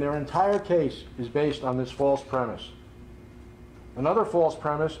 and their entire case is based on this false premise. Another false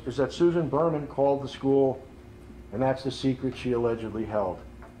premise is that Susan Berman called the school, and that's the secret she allegedly held.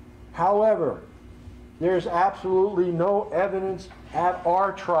 However, there's absolutely no evidence at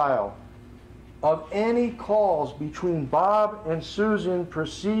our trial of any calls between Bob and Susan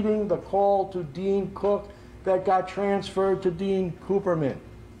preceding the call to Dean Cook that got transferred to Dean Cooperman.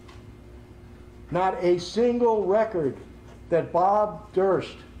 Not a single record that Bob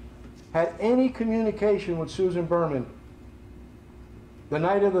Durst had any communication with Susan Berman the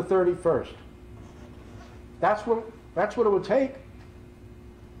night of the 31st. That's what it would take.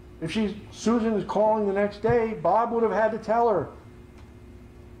 If Susan is calling the next day, Bob would have had to tell her.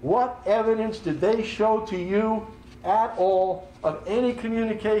 What evidence did they show to you at all of any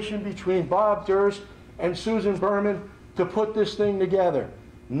communication between Bob Durst and Susan Berman to put this thing together?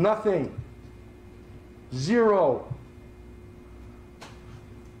 Nothing. Zero.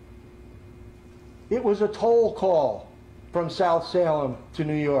 It was a toll call from South Salem to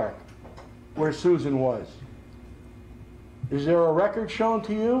New York, where Susan was. Is there a record shown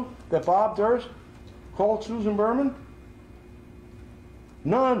to you that Bob Durst called Susan Berman?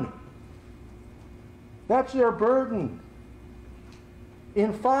 None. That's their burden.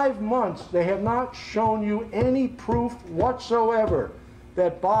 In 5 months, they have not shown you any proof whatsoever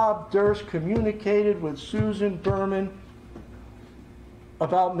that Bob Durst communicated with Susan Berman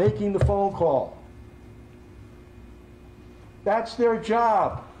about making the phone call. That's their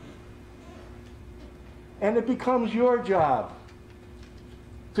job. And it becomes your job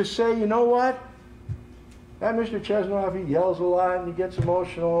to say, you know what? That Mr. Chesnoff, he yells a lot and he gets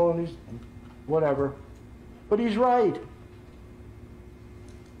emotional and he's whatever. But he's right.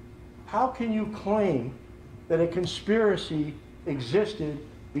 How can you claim that a conspiracy existed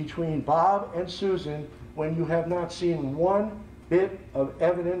between Bob and Susan when you have not seen one bit of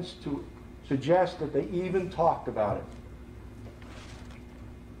evidence to suggest that they even talked about it?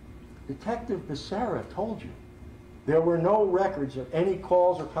 Detective Becerra told you there were no records of any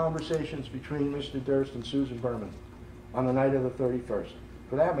calls or conversations between Mr. Durst and Susan Berman on the night of the 31st.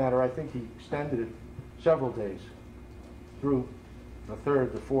 For that matter, I think he extended it several days through the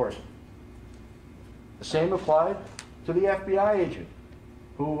 3rd, the 4th. The same applied to the FBI agent,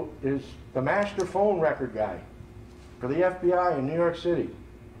 who is the master phone record guy for the FBI in New York City.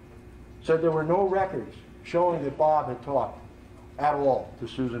 Said there were no records showing that Bob had talked at all to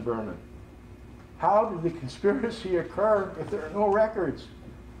Susan Berman. How did the conspiracy occur if there are no records?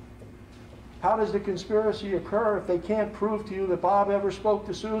 How does the conspiracy occur if they can't prove to you that Bob ever spoke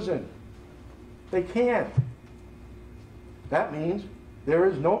to Susan? They can't. That means there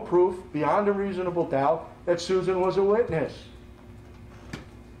is no proof beyond a reasonable doubt that Susan was a witness.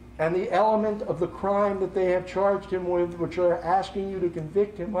 And the element of the crime that they have charged him with, which they're asking you to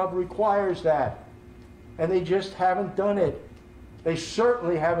convict him of, requires that. And they just haven't done it. They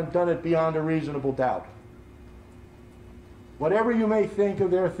certainly haven't done it beyond a reasonable doubt. Whatever you may think of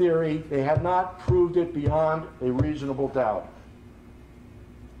their theory, they have not proved it beyond a reasonable doubt.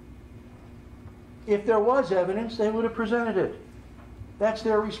 If there was evidence, they would have presented it. That's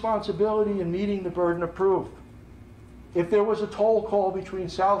their responsibility in meeting the burden of proof. If there was a toll call between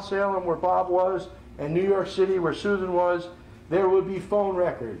South Salem, where Bob was, and New York City, where Susan was, there would be phone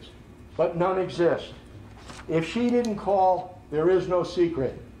records, but none exist. If she didn't call, there is no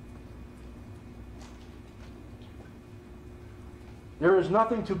secret. There is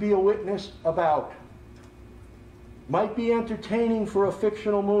nothing to be a witness about. Might be entertaining for a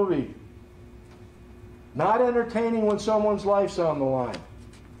fictional movie. Not entertaining when someone's life's on the line.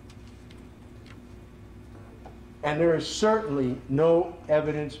 And there is certainly no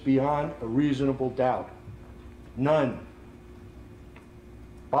evidence beyond a reasonable doubt. None.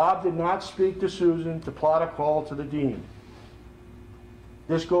 Bob did not speak to Susan to plot a call to the dean.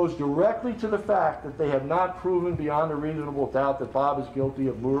 This goes directly to the fact that they have not proven beyond a reasonable doubt that Bob is guilty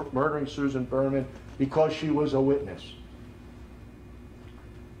of murdering Susan Berman because she was a witness.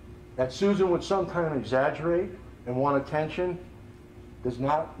 That Susan would sometimes exaggerate and want attention does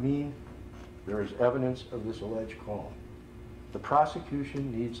not mean there is evidence of this alleged call. The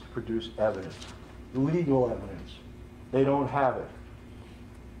prosecution needs to produce evidence, legal evidence. They don't have it.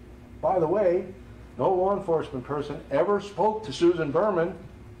 By the way, no law enforcement person ever spoke to Susan Berman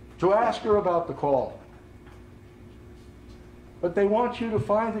to ask her about the call. But they want you to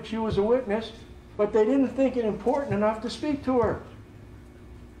find that she was a witness, but they didn't think it important enough to speak to her.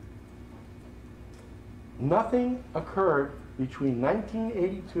 Nothing occurred between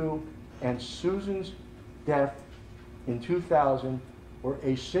 1982 and Susan's death in 2000 where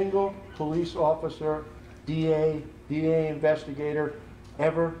a single police officer, DA investigator,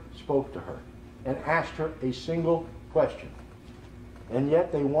 ever spoke to her and asked her a single question. And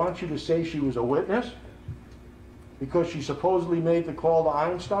yet they want you to say she was a witness because she supposedly made the call to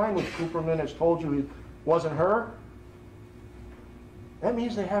Einstein, which Cooperman has told you it wasn't her. That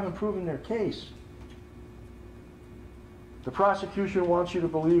means they haven't proven their case. The prosecution wants you to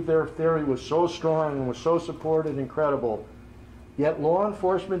believe their theory was so strong and was so supported and credible, yet law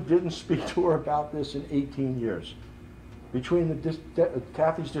enforcement didn't speak to her about this in 18 years, between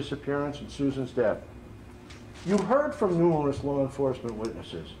Kathy's disappearance and Susan's death. You heard from numerous law enforcement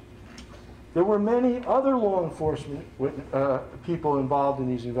witnesses. There were many other law enforcement people involved in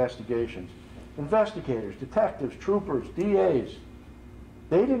these investigations. Investigators, detectives, troopers, DAs.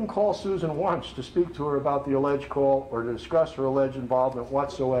 They didn't call Susan once to speak to her about the alleged call or to discuss her alleged involvement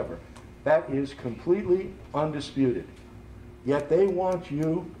whatsoever. That is completely undisputed. Yet they want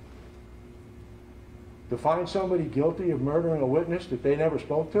you to find somebody guilty of murdering a witness that they never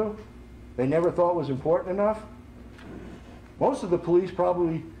spoke to? they never thought was important enough? Most of the police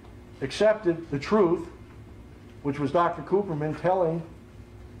probably accepted the truth, which was Dr. Cooperman telling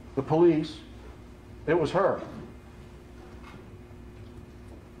the police it was her.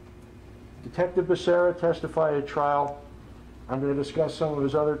 Detective Becerra testified at trial. I'm going to discuss some of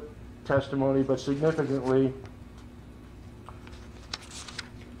his other testimony, but significantly,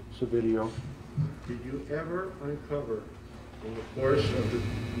 it's a video. Did you ever uncover, in the course of the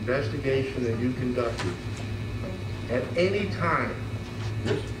investigation that you conducted, at any time,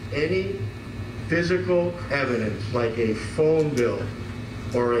 any physical evidence, like a phone bill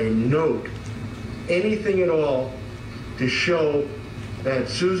or a note, anything at all, to show that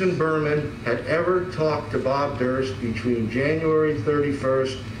Susan Berman had ever talked to Bob Durst between January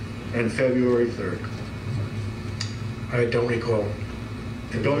 31st and February 3rd? I don't recall.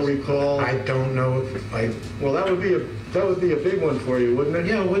 You don't recall? I don't know if I... Well, that would be a big one for you, wouldn't it?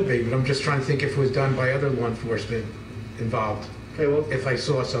 Yeah, it would be, but I'm just trying to think if it was done by other law enforcement involved. Okay, well... If I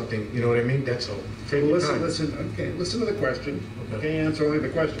saw something, you know what I mean? That's all. Take your time. Listen to the question. Okay, answer only the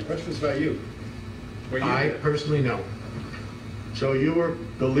question. The question is about you. I personally know. So you were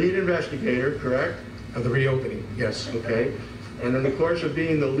the lead investigator, correct? Of the reopening, yes. Okay. And in the course of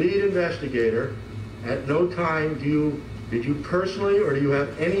being the lead investigator, at no time did you personally, or do you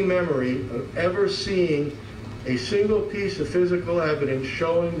have any memory of ever seeing a single piece of physical evidence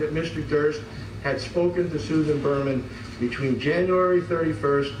showing that Mr. Durst had spoken to Susan Berman between January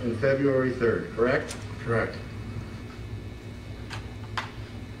 31st and February 3rd, correct? Correct.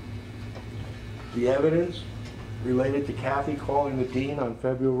 The evidence related to Kathy calling the dean on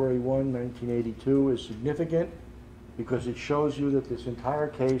February 1, 1982 is significant because it shows you that this entire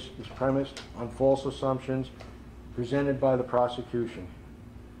case is premised on false assumptions presented by the prosecution.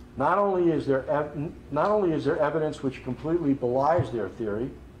 Not only is there evidence which completely belies their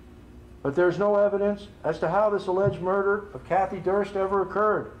theory, but there's no evidence as to how this alleged murder of Kathy Durst ever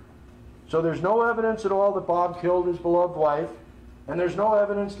occurred. So there's no evidence at all that Bob killed his beloved wife, and there's no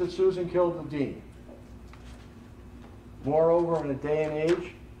evidence that Susan killed the dean. Moreover, in a day and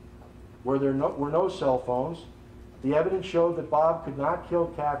age where there were no cell phones, the evidence showed that Bob could not kill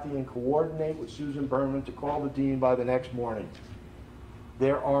Kathy and coordinate with Susan Berman to call the dean by the next morning.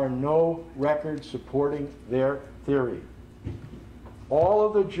 There are no records supporting their theory. All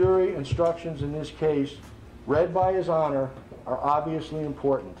of the jury instructions in this case, read by His Honor, are obviously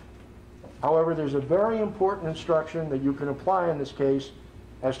important. However, there's a very important instruction that you can apply in this case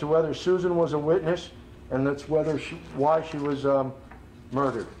as to whether Susan was a witness, and that's why she was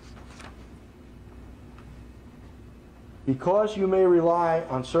murdered. Because you may rely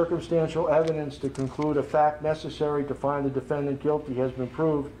on circumstantial evidence to conclude a fact necessary to find the defendant guilty has been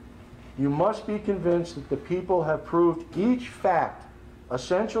proved, you must be convinced that the people have proved each fact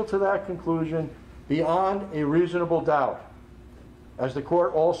essential to that conclusion beyond a reasonable doubt. As the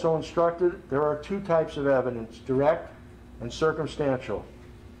court also instructed, there are two types of evidence, direct and circumstantial.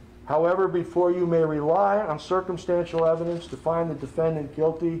 However, before you may rely on circumstantial evidence to find the defendant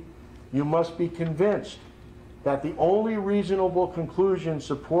guilty, you must be convinced that the only reasonable conclusion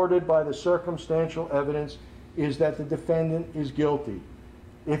supported by the circumstantial evidence is that the defendant is guilty.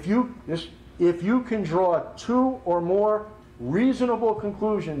 If you can draw two or more reasonable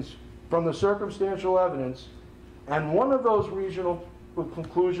conclusions from the circumstantial evidence, and one of those reasonable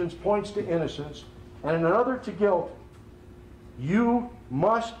conclusions points to innocence and another to guilt, you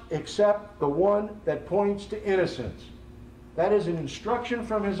must accept the one that points to innocence. That is an instruction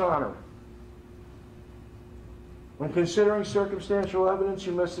from His Honor. When considering circumstantial evidence,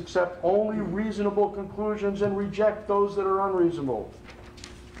 you must accept only reasonable conclusions and reject those that are unreasonable.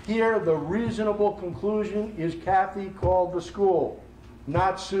 Here, the reasonable conclusion is Kathy called the school,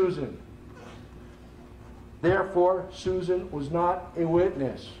 not Susan. Therefore, Susan was not a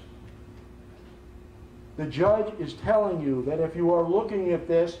witness. The judge is telling you that if you are looking at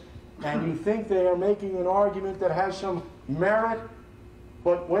this and you think they are making an argument that has some merit,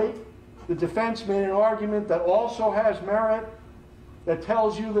 but wait, the defense made an argument that also has merit, that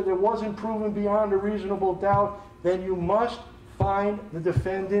tells you that it wasn't proven beyond a reasonable doubt, then you must find the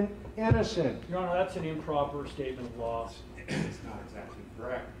defendant innocent. Your Honor, that's an improper statement of law. It's not exactly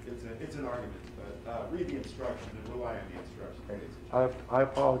correct. It's an argument, but read the instruction and rely on the instruction. I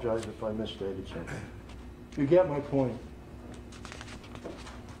apologize if I misstated something. You get my point.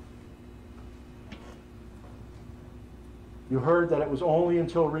 You heard that it was only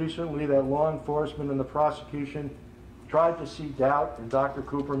until recently that law enforcement and the prosecution tried to see doubt in Dr.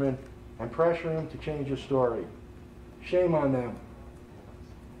 Cooperman and pressure him to change his story. Shame on them.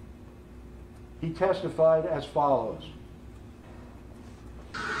 He testified as follows.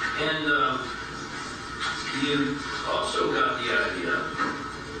 And you also got the idea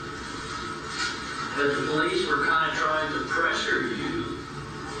that the police were kind of trying to pressure you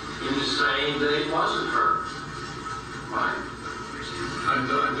into saying that it wasn't her. Right? I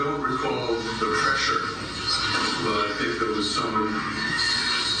don't recall the pressure, but I think there was something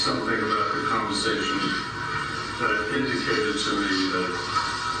about the conversation that indicated to me that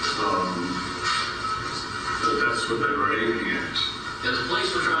that's what they were aiming at. That the police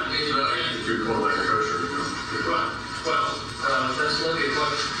were trying to get you to If you call that pressure, Right. Well, let's look at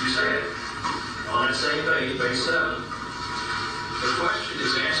what you said. On that same page, page 7, the question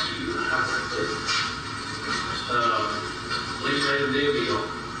is asked you, police made a big deal.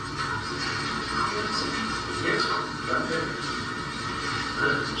 Yes, right there.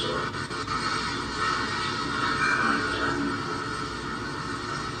 I'm sorry.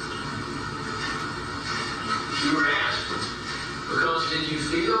 You were asked, because did you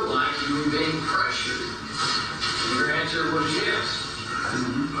feel like you were being pressured? And your answer was yes.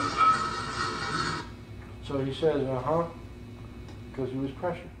 So he says, because he was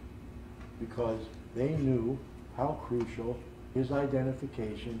pressured. Because they knew how crucial his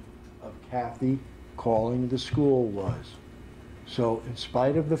identification of Kathy calling the school was. So in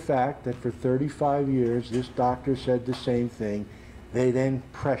spite of the fact that for 35 years this doctor said the same thing, they then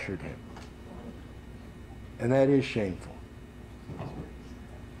pressured him. And that is shameful.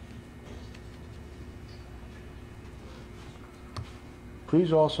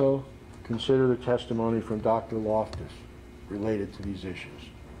 Please also consider the testimony from Dr. Loftus related to these issues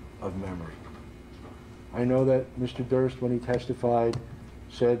of memory. I know that Mr. Durst, when he testified,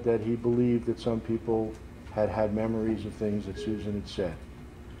 said that he believed that some people had had memories of things that Susan had said.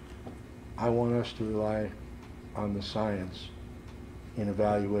 I want us to rely on the science in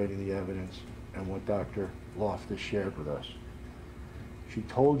evaluating the evidence and what Dr. Loftus shared with us. She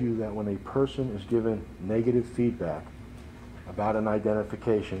told you that when a person is given negative feedback about an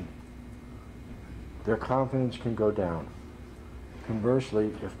identification, their confidence can go down.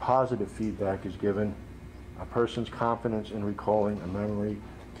 Conversely, if positive feedback is given, a person's confidence in recalling a memory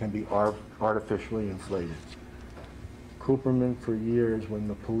can be artificially inflated. Cooperman, for years, when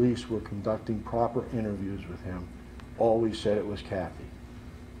the police were conducting proper interviews with him, always said it was Kathy.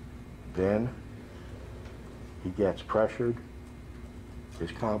 Then he gets pressured,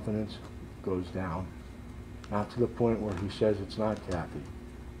 his confidence goes down, not to the point where he says it's not Kathy.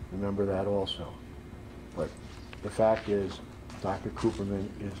 Remember that also. But the fact is, Dr. Cooperman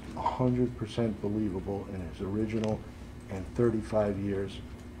is 100% believable in his original and 35 years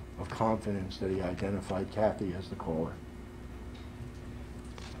of confidence that he identified Kathy as the caller.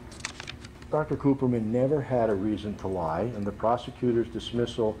 Dr. Cooperman never had a reason to lie, and the prosecutor's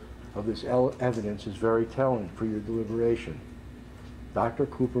dismissal of this evidence is very telling for your deliberation. Dr.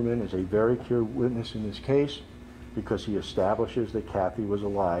 Cooperman is a very key witness in this case because he establishes that Kathy was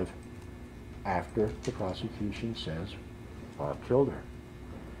alive after the prosecution says Bob killed her.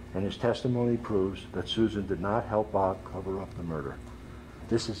 And his testimony proves that Susan did not help Bob cover up the murder.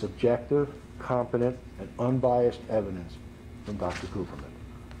 This is objective, competent, and unbiased evidence from Dr. Cooperman.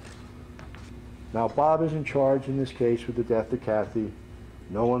 Now, Bob isn't charged in this case with the death of Kathy.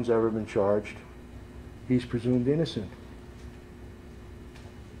 No one's ever been charged. He's presumed innocent.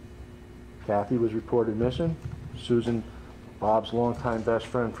 Kathy was reported missing. Susan, Bob's longtime best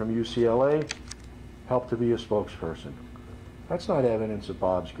friend from UCLA, helped to be a spokesperson. That's not evidence of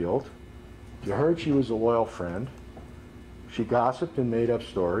Bob's guilt. You heard she was a loyal friend. She gossiped and made up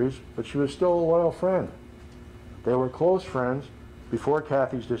stories, but she was still a loyal friend. They were close friends before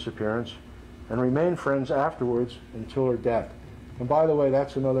Kathy's disappearance and remained friends afterwards until her death. And by the way,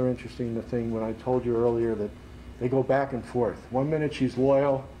 that's another interesting thing when I told you earlier that they go back and forth. One minute she's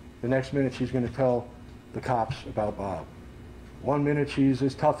loyal, the next minute she's going to tell the cops about Bob. One minute she's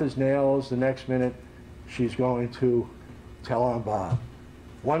as tough as nails, the next minute she's going to tell on Bob.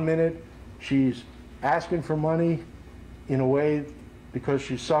 One minute she's asking for money in a way because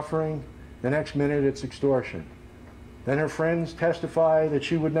she's suffering, the next minute it's extortion. Then her friends testify that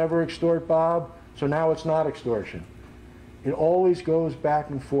she would never extort Bob, so now it's not extortion. It always goes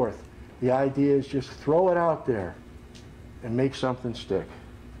back and forth. The idea is just throw it out there and make something stick.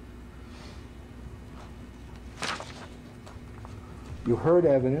 You heard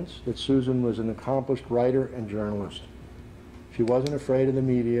evidence that Susan was an accomplished writer and journalist. She wasn't afraid of the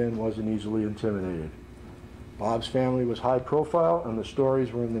media and wasn't easily intimidated. Bob's family was high profile and the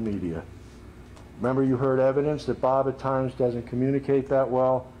stories were in the media. Remember, you heard evidence that Bob at times doesn't communicate that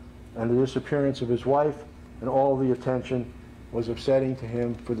well, and the disappearance of his wife and all the attention was upsetting to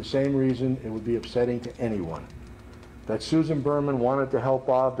him for the same reason it would be upsetting to anyone. That Susan Berman wanted to help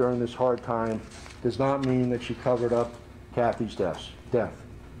Bob during this hard time does not mean that she covered up Kathy's death.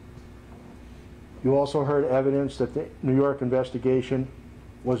 You also heard evidence that the New York investigation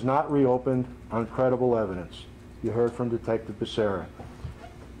was not reopened on credible evidence. You heard from Detective Becerra.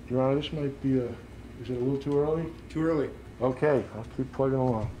 Your Honor, this might be is it a little too early? Too early. Okay, I'll keep plugging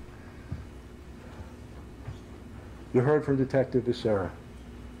along. You heard from Detective Becerra.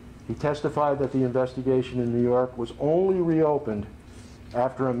 He testified that the investigation in New York was only reopened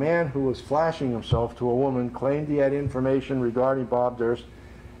after a man who was flashing himself to a woman claimed he had information regarding Bob Durst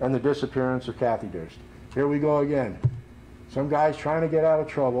and the disappearance of Kathy Durst. Here we go again. Some guy's trying to get out of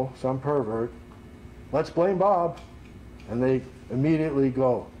trouble, some pervert. Let's blame Bob. And they immediately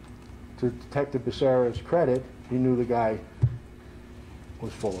go. To Detective Becerra's credit, he knew the guy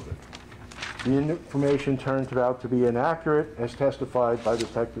was full of it. The information turned out to be inaccurate, as testified by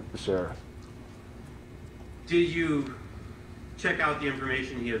Detective Becerra. Did you check out the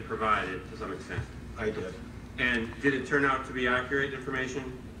information he had provided to some extent? I did. And did it turn out to be accurate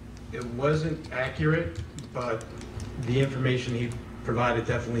information? It wasn't accurate, but the information he provided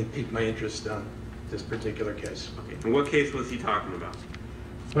definitely piqued my interest on this particular case. Okay. And what case was he talking about?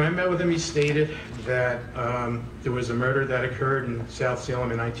 When I met with him, he stated that there was a murder that occurred in South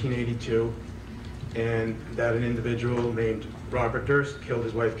Salem in 1982, and that an individual named Robert Durst killed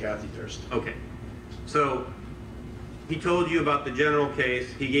his wife, Kathy Durst. Okay. So he told you about the general case.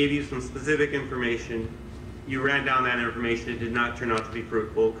 He gave you some specific information. You ran down that information. It did not turn out to be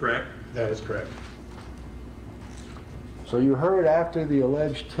fruitful, correct? That is correct. So you heard after the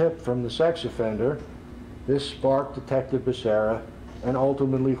alleged tip from the sex offender, this sparked Detective Becerra and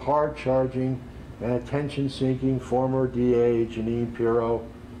ultimately hard-charging and attention-seeking former DA Janine Pirro.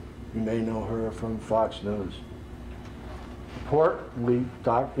 You may know her from Fox News. Importantly,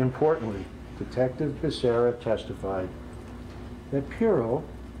 Detective Becerra testified that Pirro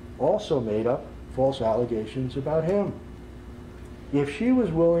also made up false allegations about him. If she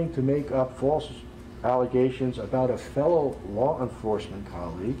was willing to make up false allegations about a fellow law enforcement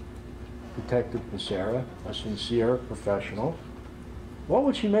colleague, Detective Becerra, a sincere professional, what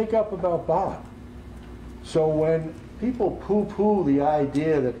would she make up about Bob? So when people poo-poo the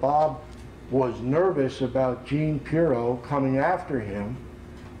idea that Bob was nervous about Jean Pirro coming after him,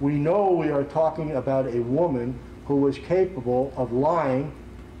 we know we are talking about a woman who was capable of lying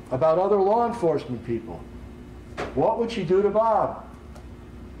about other law enforcement people. What would she do to Bob?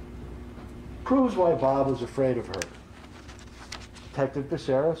 Proves why Bob was afraid of her. Detective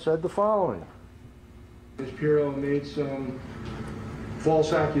Becerra said the following. Ms. Pirro made some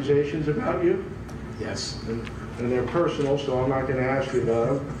false accusations about you? Yes. And they're personal, so I'm not going to ask you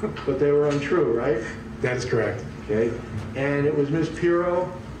about them, but they were untrue, right? That is correct. Okay. And it was Ms.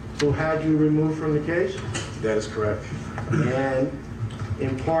 Pirro who had you removed from the case? That is correct. And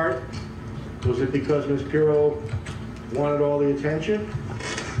in part, was it because Ms. Pirro wanted all the attention?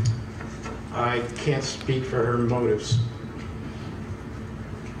 I can't speak for her motives.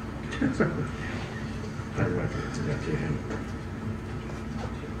 I'm not going to do that to him.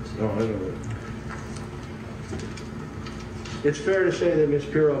 No, I know that. It's fair to say that Ms.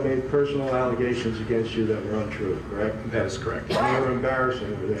 Pirro made personal allegations against you that were untrue, correct? That is correct. They were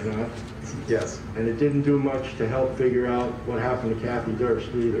embarrassing, were they not? Yes. And it didn't do much to help figure out what happened to Kathy Durst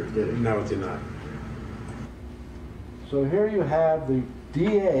either, did it? No, it did not. So here you have the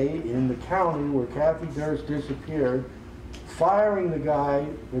DA in the county where Kathy Durst disappeared, firing the guy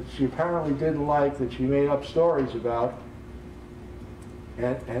that she apparently didn't like, that she made up stories about,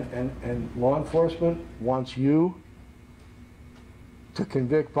 and law enforcement wants you to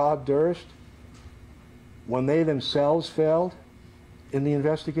convict Bob Durst when they themselves failed in the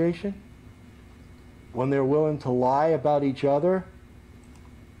investigation? When they're willing to lie about each other?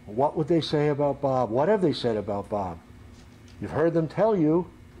 What would they say about Bob? What have they said about Bob? You've heard them tell you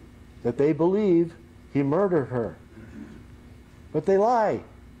that they believe he murdered her. But they lie.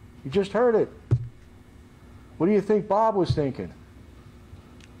 You just heard it. What do you think Bob was thinking?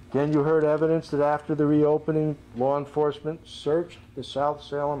 Again, you heard evidence that after the reopening, law enforcement searched the South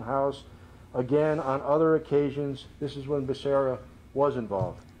Salem house again on other occasions. This is when Becerra was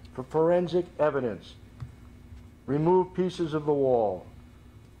involved. For forensic evidence. Removed pieces of the wall.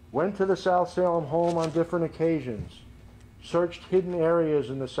 Went to the South Salem home on different occasions. Searched hidden areas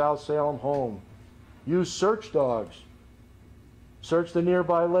in the South Salem home. Used search dogs. Searched the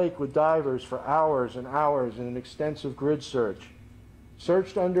nearby lake with divers for hours and hours in an extensive grid search.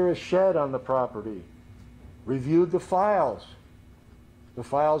 Searched under a shed on the property. Reviewed the files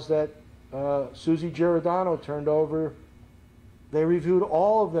that Susie Giordano turned over. They reviewed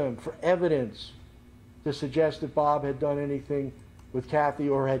all of them for evidence to suggest that Bob had done anything with Kathy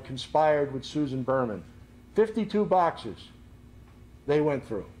or had conspired with Susan Berman. 52 boxes they went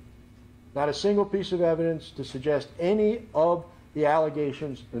through. Not a single piece of evidence to suggest any of the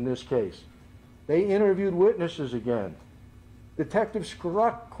allegations in this case. They interviewed witnesses again. Detective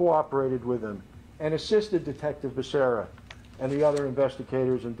Struck cooperated with them and assisted Detective Becerra and the other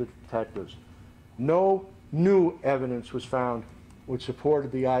investigators and detectives. No new evidence was found which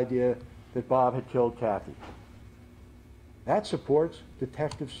supported the idea that Bob had killed Kathy. That supports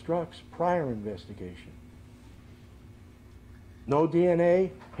Detective Struck's prior investigation. No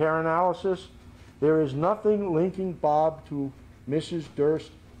DNA, hair analysis. There is nothing linking Bob to Mrs.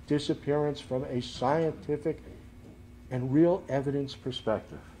 Durst's disappearance from a scientific and real evidence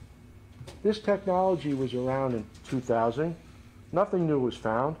perspective. This technology was around in 2000. Nothing new was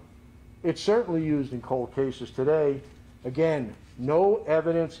found. It's certainly used in cold cases today. Again, no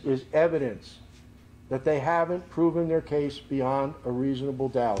evidence is evidence that they haven't proven their case beyond a reasonable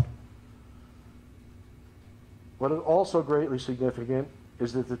doubt. What is also greatly significant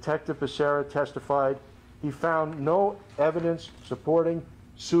is that Detective Becerra testified he found no evidence supporting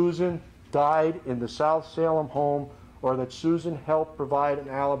Susan died in the South Salem home or that Susan helped provide an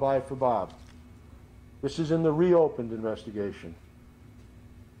alibi for Bob. This is in the reopened investigation.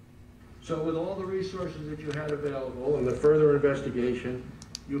 So with all the resources that you had available in the further investigation,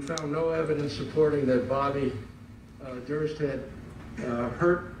 you found no evidence supporting that Bobby Durst had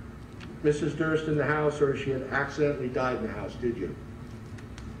hurt Mrs. Durst in the house or she had accidentally died in the house, did you?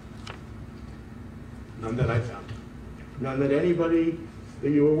 None that I found. None that anybody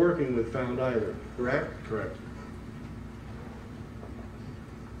that you were working with found either, correct? Correct.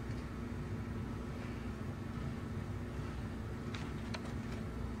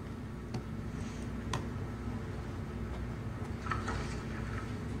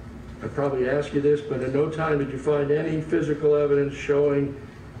 I probably asked you this, but at no time did you find any physical evidence showing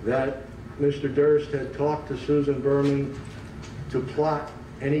that Mr. Durst had talked to Susan Berman to plot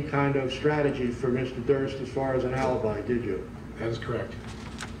any kind of strategy for Mr. Durst as far as an alibi, did you? That is correct.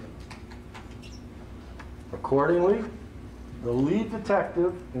 Accordingly, the lead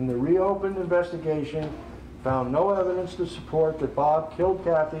detective in the reopened investigation found no evidence to support that Bob killed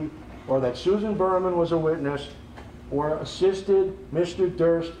Kathy or that Susan Berman was a witness or assisted Mr.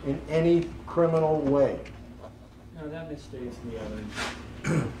 Durst in any criminal way. No, that misstates the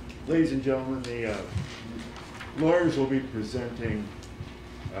evidence. Ladies and gentlemen, the lawyers will be presenting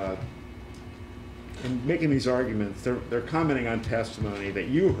in making these arguments. They're commenting on testimony that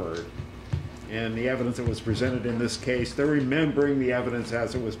you heard and the evidence that was presented in this case. They're remembering the evidence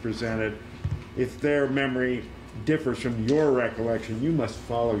as it was presented. If their memory differs from your recollection, you must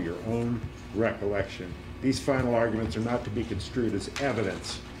follow your own recollection. These final arguments are not to be construed as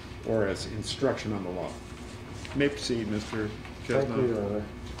evidence or as instruction on the law. You may proceed, Mr. Chesnoff. Thank you, Your Honor.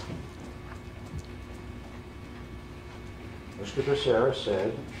 Mr. Becerra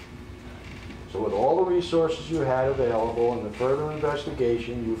said, so with all the resources you had available in the further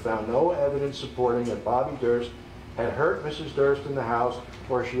investigation, you found no evidence supporting that Bobby Durst had hurt Mrs. Durst in the house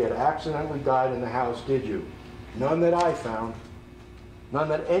or she had accidentally died in the house, did you? None that I found. None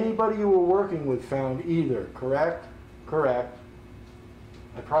that anybody you were working with found either, correct? Correct.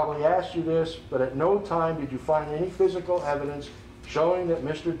 I probably asked you this, but at no time did you find any physical evidence showing that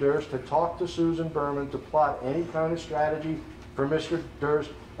Mr. Durst had talked to Susan Berman to plot any kind of strategy for Mr. Durst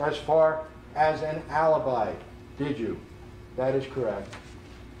as far as an alibi, did you? That is correct.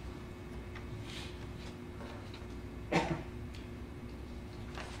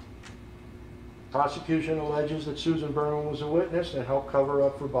 Prosecution alleges that Susan Berman was a witness and helped cover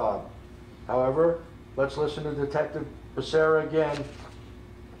up for Bob. However, let's listen to Detective Becerra again,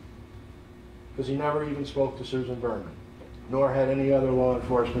 because he never even spoke to Susan Berman, nor had any other law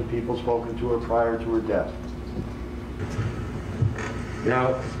enforcement people spoken to her prior to her death.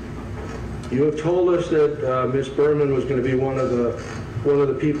 Now, you have told us that Miss Berman was going to be one of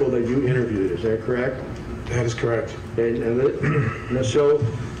the people that you interviewed. Is that correct? That is correct. And so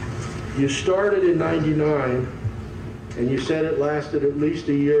you started in '99, and you said it lasted at least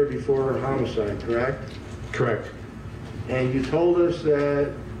a year before her homicide, correct? Correct. And you told us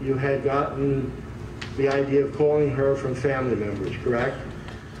that you had gotten the idea of calling her from family members, correct?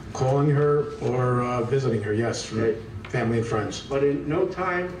 Calling her or visiting her, yes, from Okay. family and friends. But in no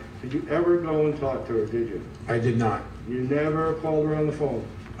time did you ever go and talk to her, did you? I did not. You never called her on the phone?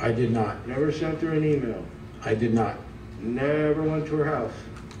 I did not. Never sent her an email? I did not. Never went to her house?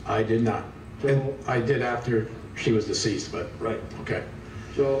 I did not. So- And I did after she was deceased, but Right. okay.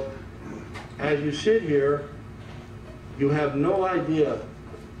 So, as you sit here, you have no idea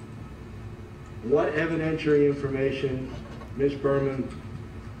what evidentiary information Ms. Berman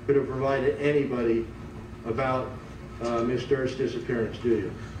could have provided anybody about Ms. Durst's disappearance, do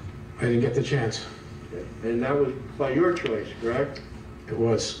you? I didn't get the chance. And that was by your choice, correct? It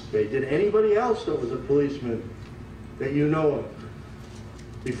was. Okay. Did anybody else that was a policeman that you know of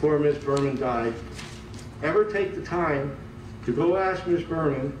before Ms. Berman died ever take the time to go ask Ms.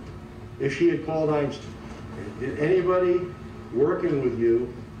 Berman if she had called Einstein? Did anybody working with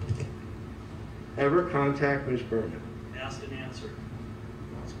you ever contact Ms. Berman? Asked and answered.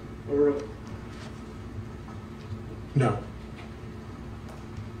 No.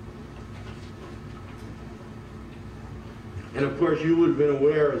 And of course, you would have been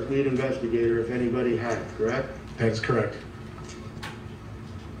aware as lead investigator if anybody had, correct? That's correct.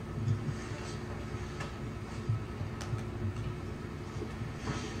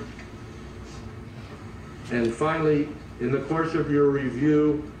 And finally, in the course of your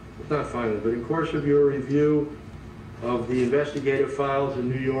review, not finally, but in course of your review of the investigative files in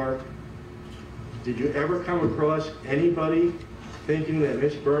New York, did you ever come across anybody thinking that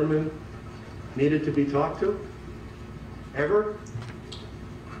Ms. Berman needed to be talked to? Ever?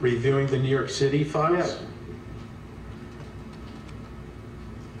 Reviewing the New York City files? Yes.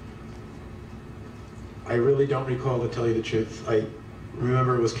 I really don't recall, to tell you the truth. I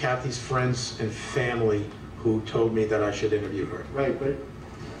remember it was Kathy's friends and family who told me that I should interview her. Right, but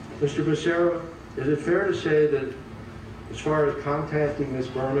Mr. Becerra, is it fair to say that as far as contacting Ms.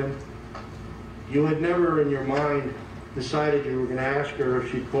 Berman, you had never in your mind decided you were going to ask her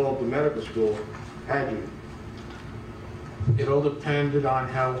if she called the medical school, had you? It all depended on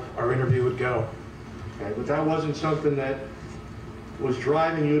how our interview would go. Okay, but that wasn't something that was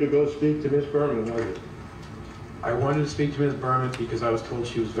driving you to go speak to Ms. Berman, was it? I wanted to speak to Ms. Berman because I was told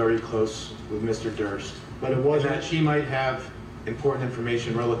she was very close with Mr. Durst. But it And wasn't. that she might have important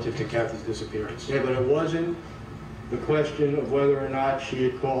information relative to Kathy's disappearance. Yeah, but it wasn't the question of whether or not she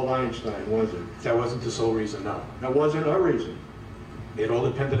had called Einstein, was it? That wasn't the sole reason, no. That wasn't a reason. It all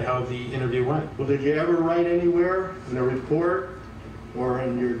depended how the interview went. Well, did you ever write anywhere in a report or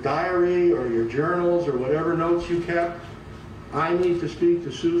in your diary or your journals or whatever notes you kept, I need to speak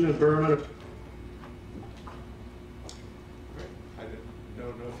to Susan Berman? I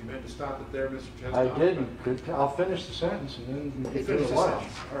don't know if you meant to stop it there, Mr. Chesnoff. I didn't. I'll finish the sentence and then we You can finish do the lunch.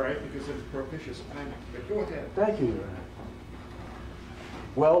 sentence. All right, because it's propitious timing, but go ahead. Thank you, Your Honor.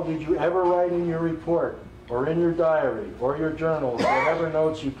 Well, did you ever write in your report or in your diary or your journals, whatever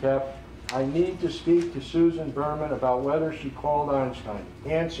notes you kept, I need to speak to Susan Berman about whether she called Einstein?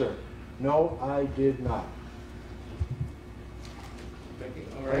 Answer, no, I did not. Thank you.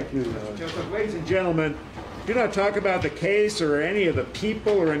 All right. Thank you, Mr. Chesnoff. Ladies and gentlemen, do not talk about the case or any of the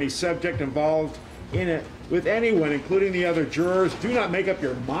people or any subject involved in it with anyone, including the other jurors. Do not make up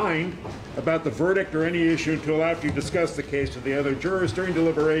your mind about the verdict or any issue until after you discuss the case with the other jurors during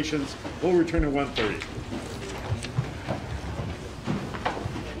deliberations. We'll return at 1:30.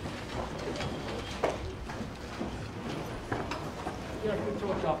 Yeah, good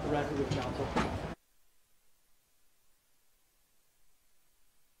talk off the record with counsel.